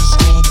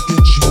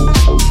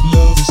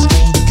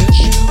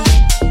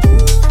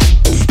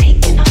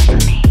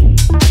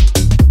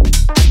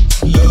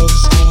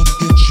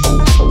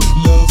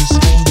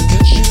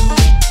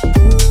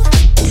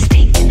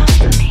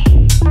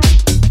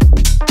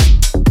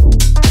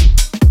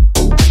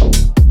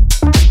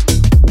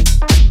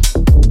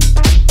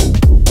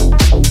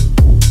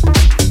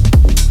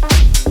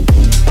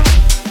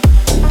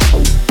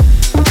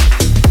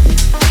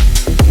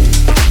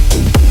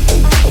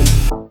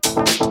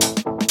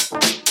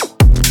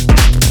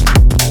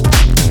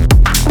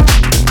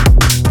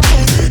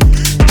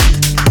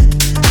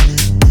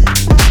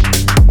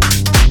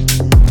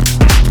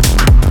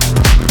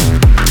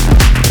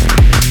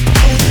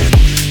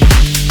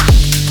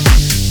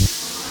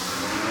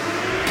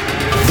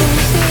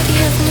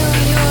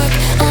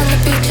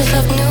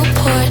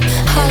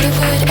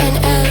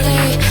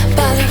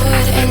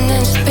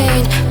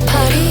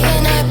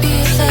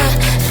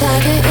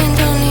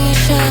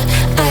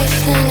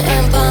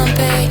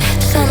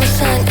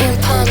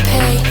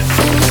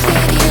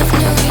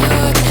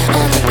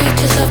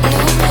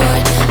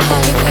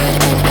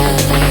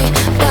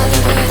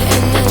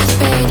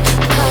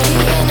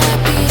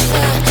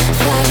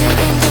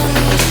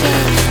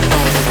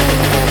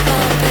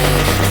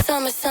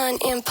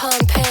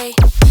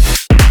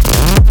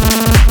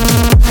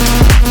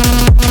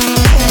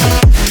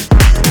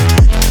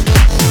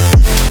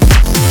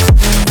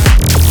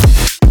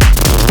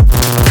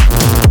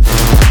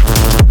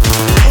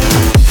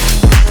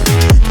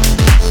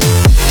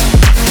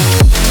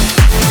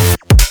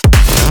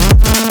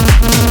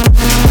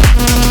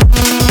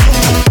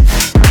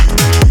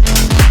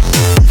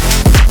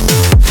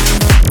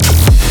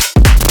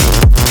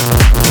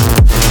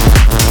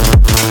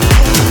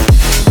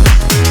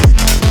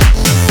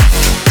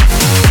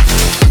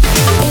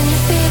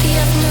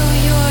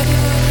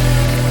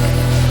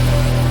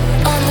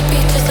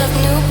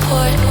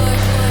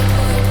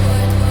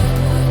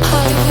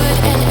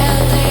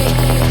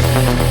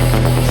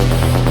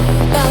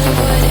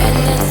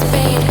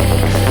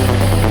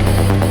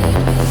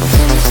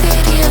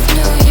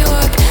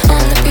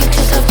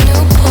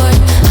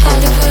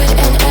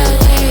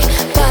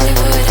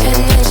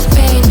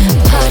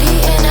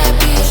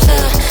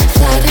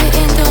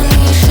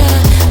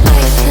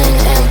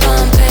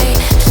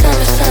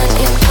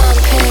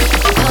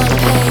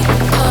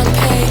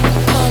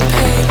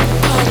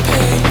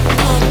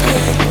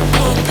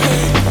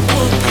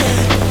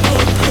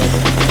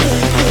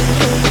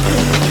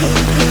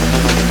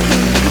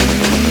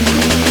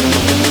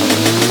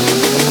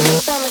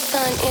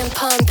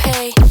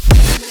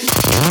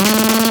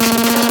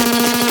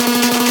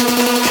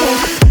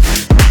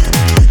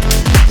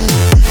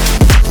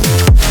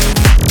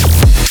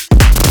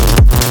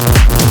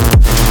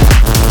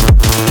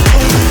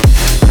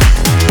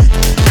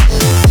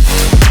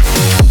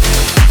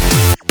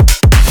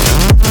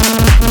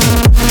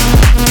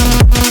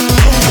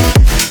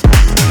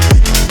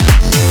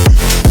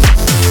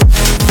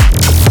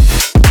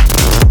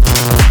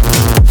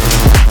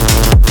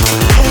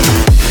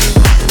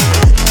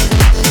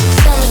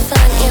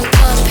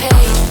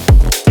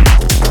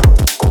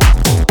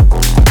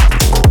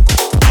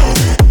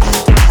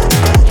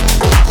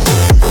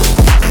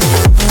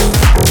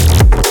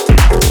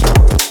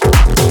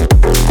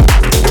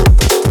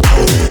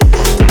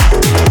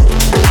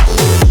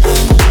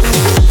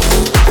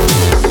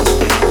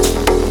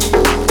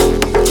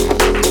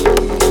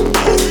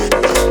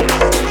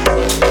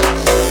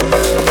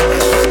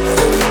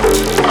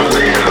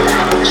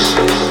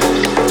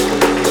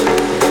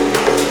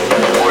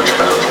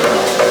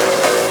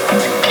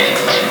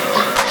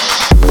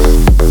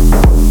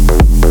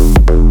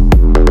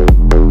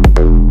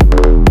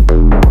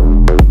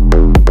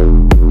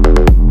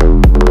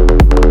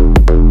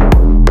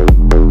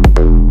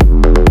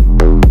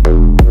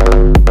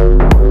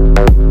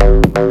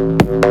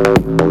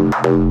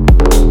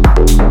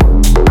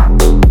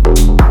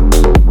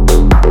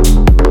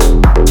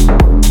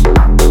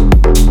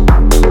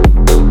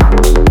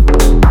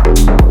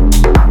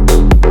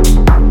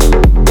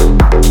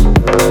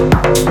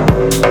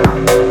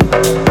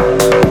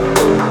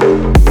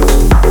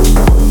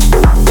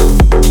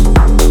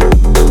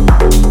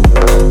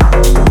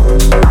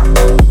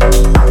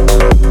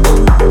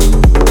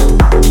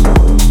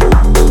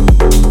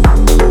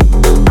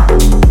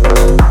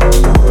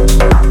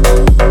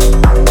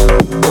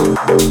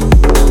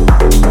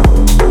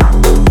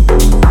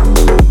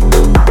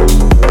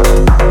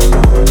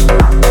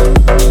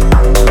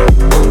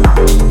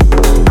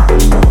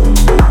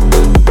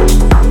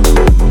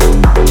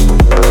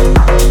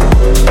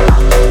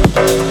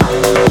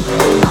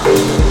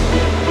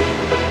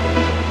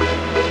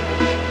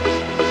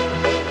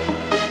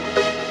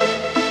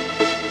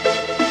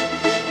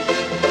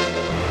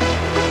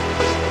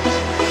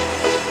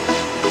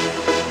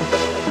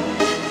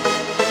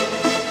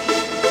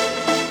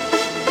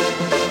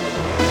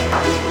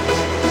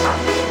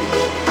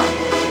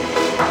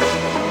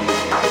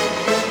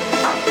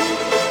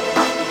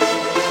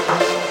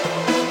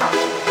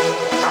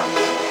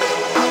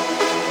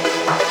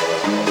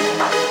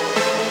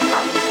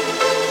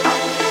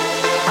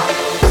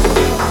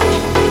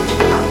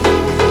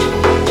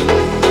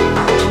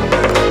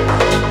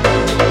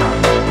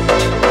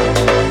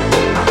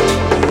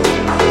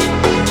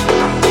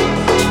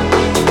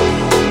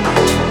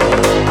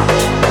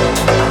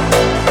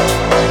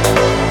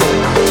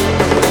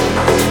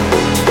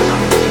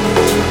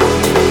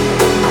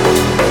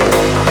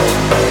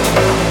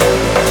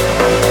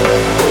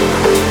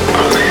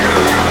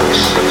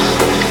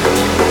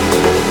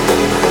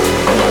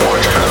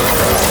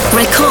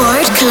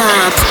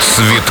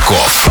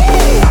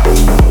 Цветкоff.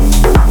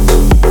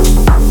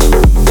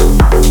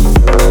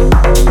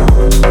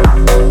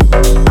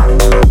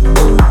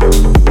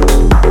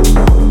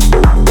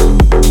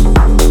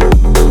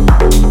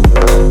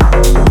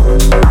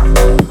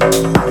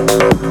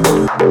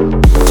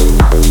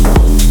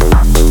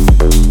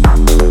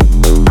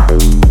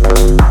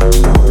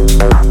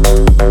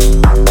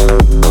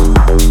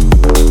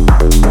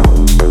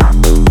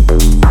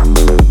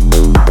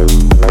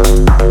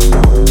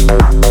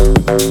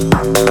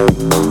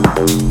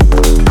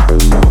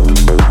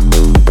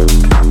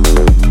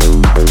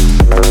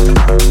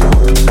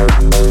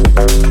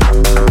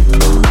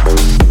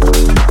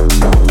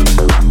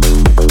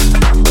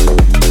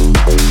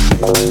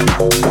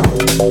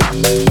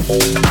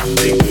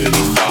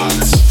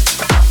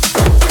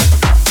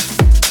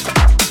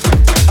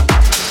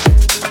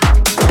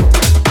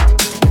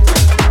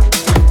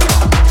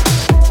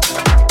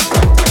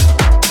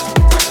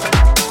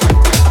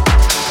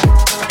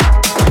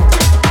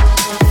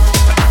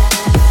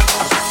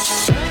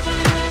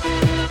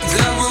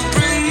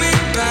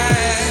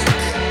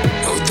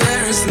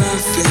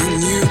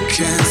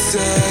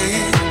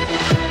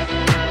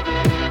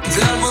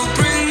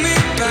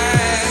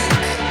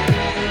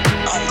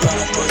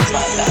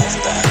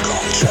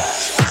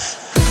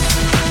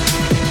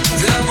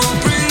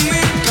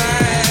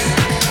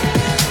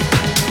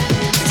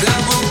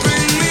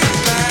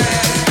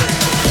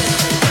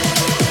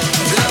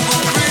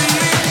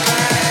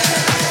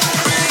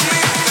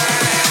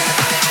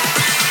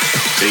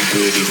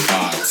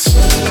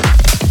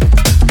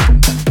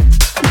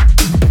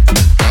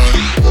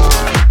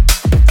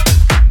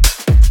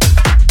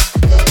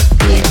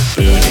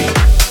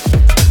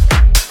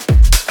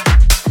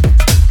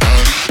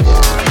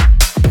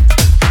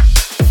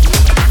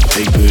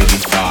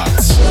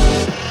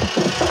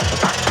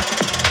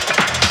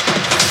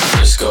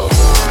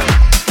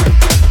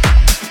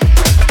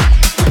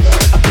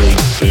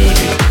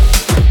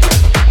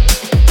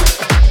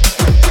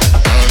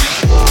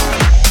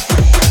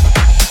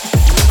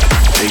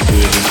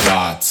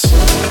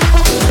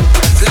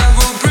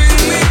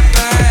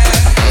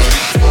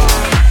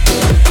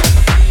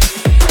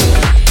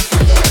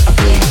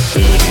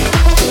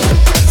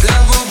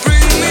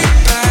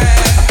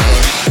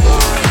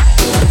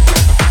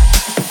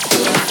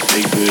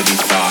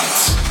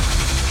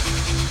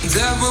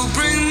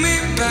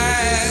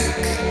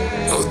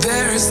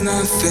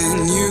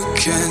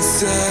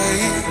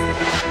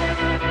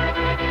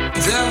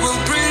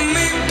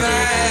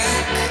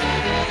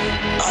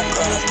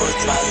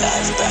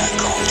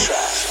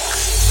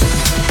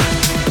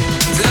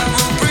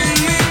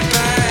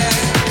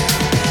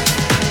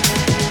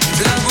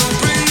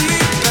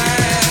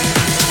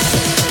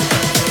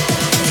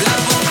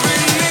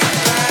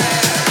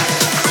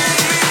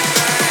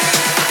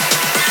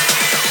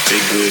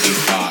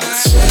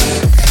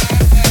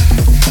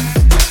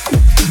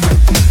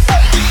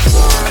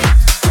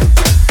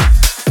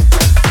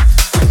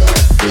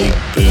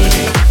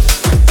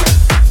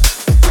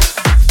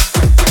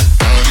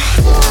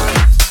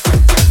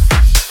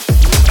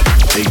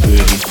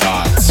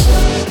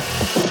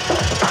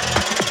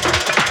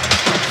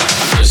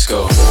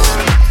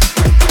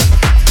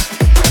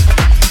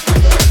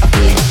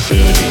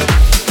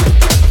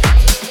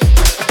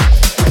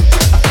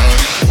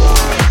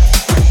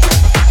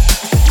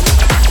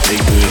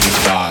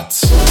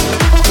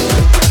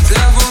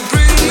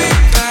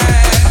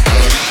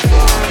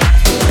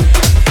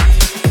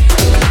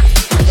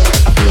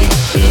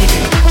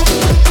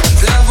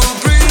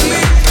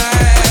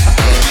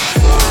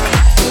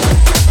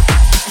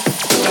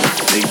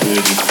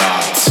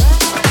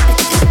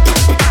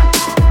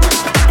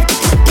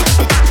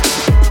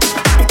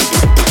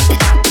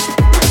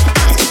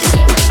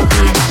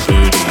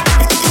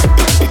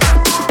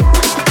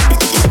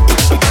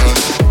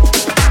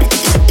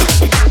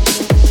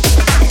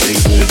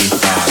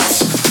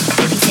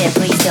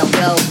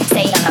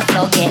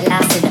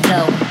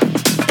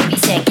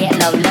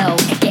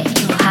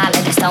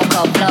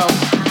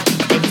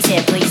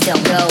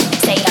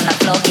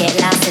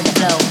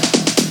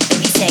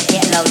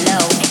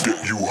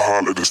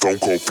 holler the Stone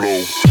Cold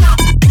Flow.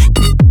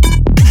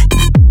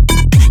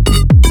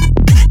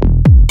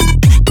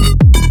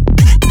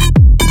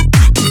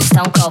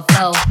 Stone Cold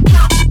Flow.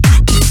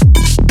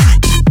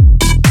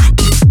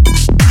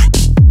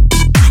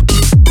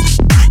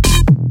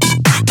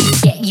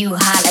 Get you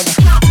hollered.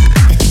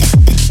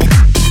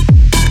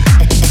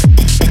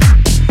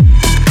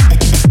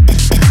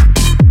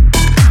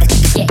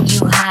 Get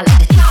you hollered.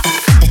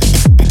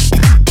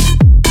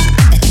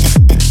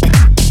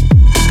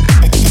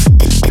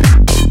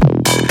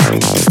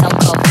 Stone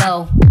Cold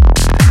Flow.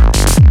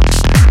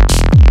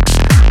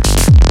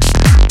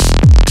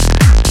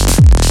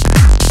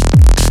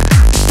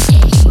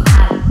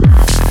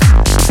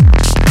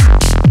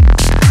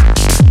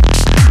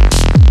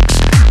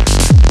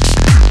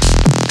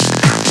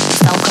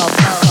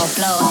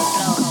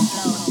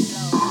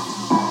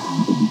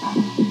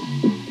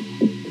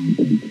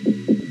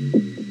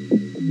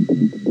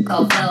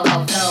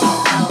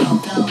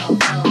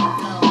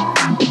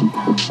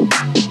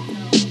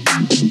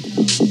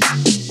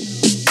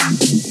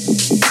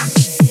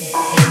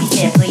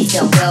 Please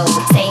don't go.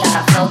 Stay on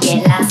the flow,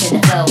 get lost in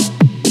the flow.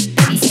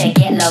 Baby said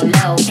get low,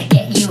 low.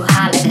 Get you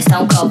holler, the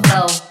Stone Cold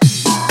Flow.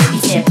 Baby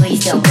said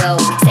please don't go.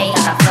 Stay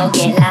on the flow,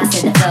 get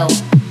lost in the flow.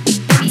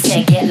 Baby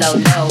said get low,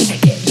 low.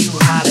 Get you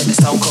holler, the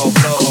Stone Cold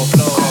Flow.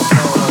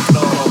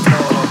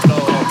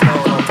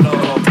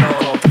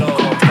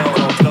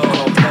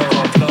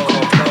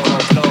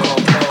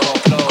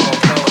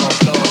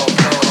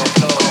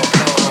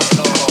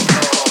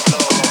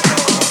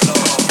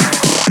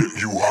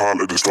 Get you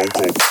holler the Stone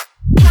Cold.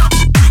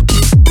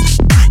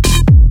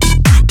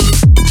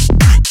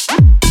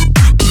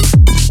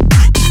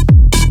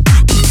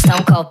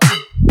 Stone Cold.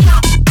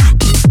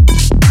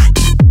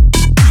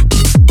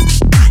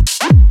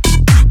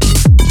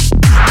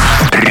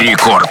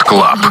 Рекорд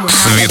Клаб.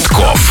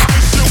 Цветкоff.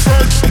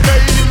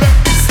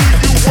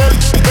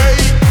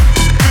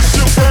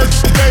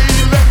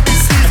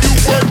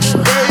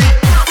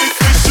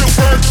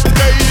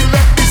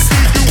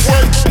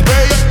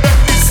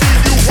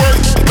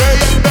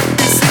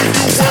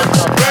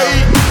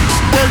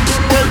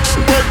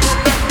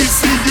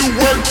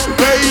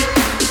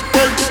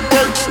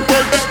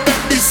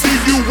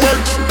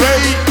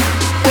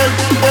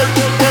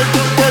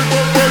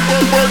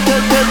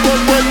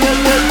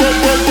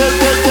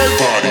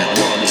 Body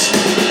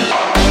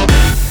once.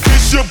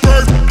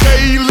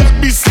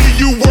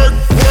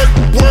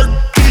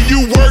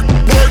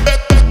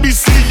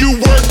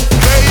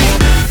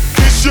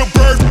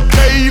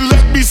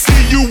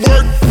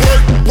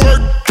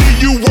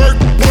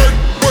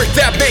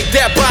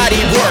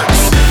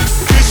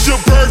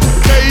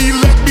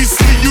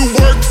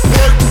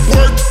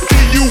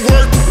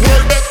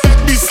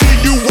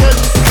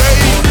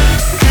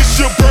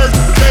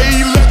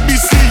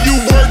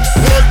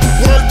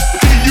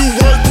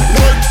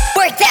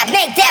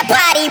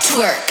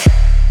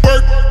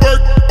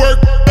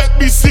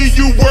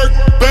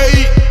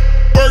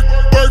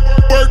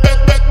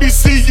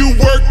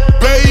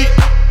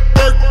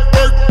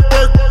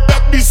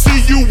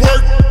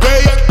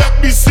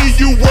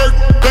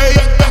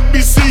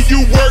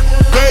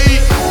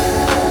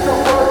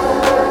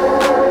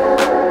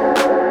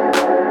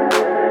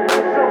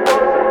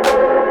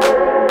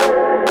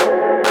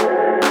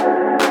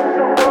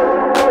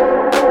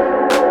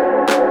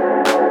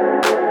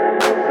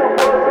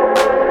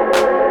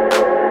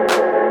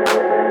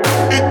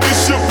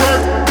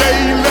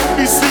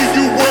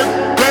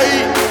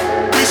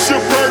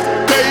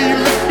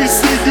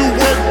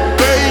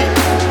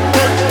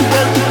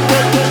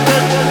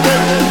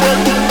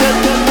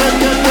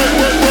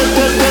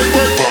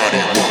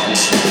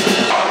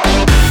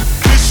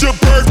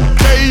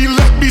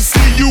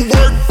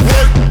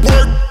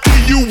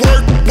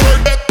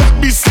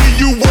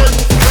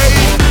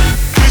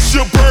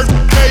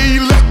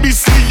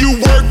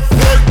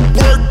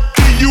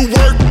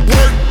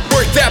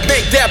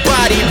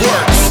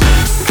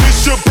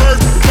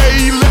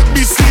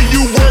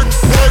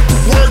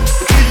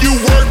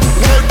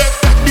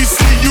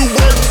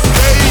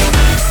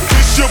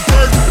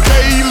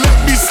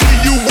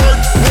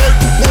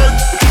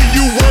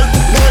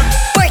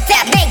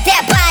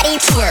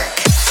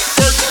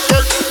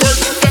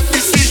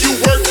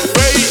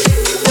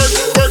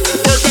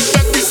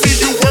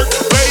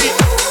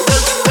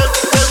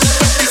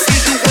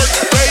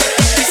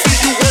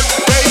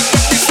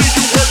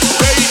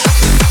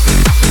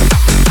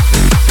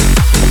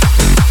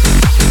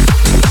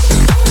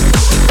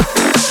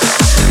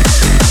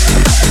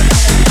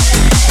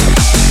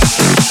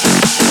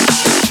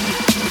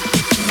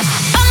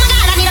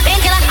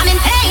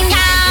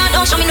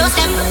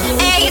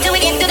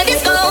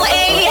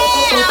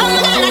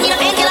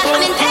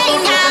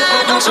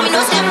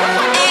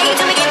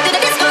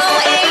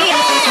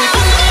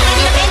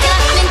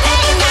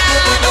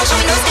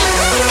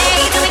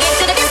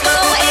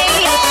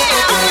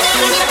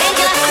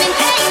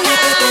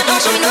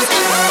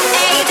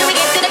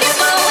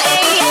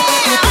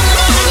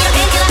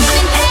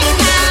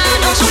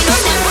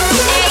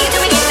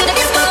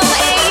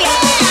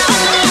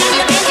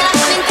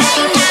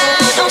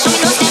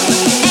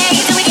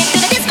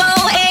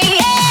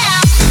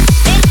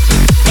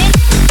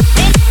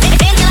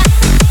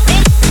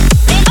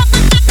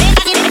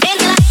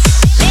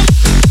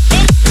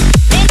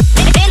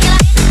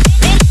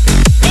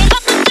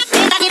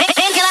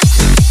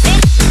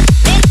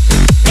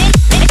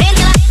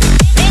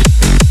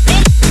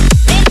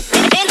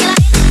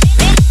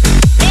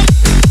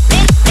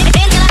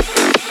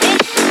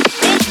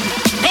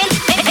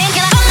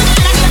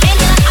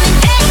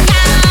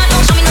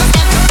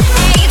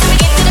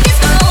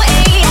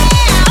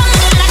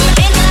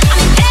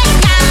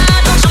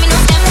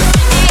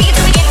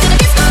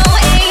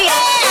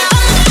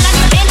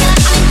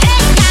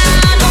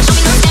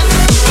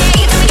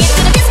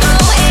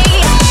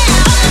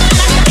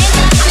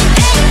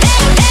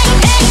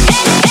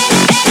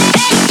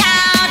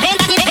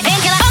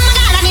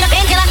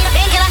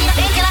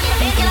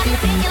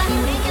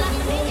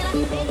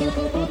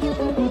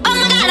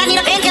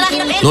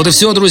 Вот и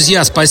все,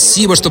 друзья.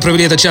 Спасибо, что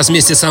провели этот час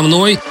вместе со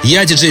мной.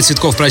 Я, диджей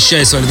Цветкоff,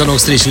 прощаюсь с вами. До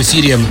новых встреч в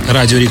эфире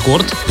Радио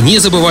Рекорд. Не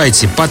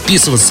забывайте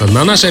подписываться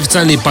на наши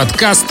официальные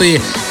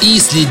подкасты и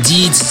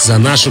следить за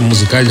нашим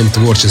музыкальным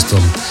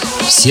творчеством.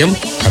 Всем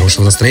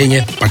хорошего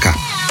настроения. Пока.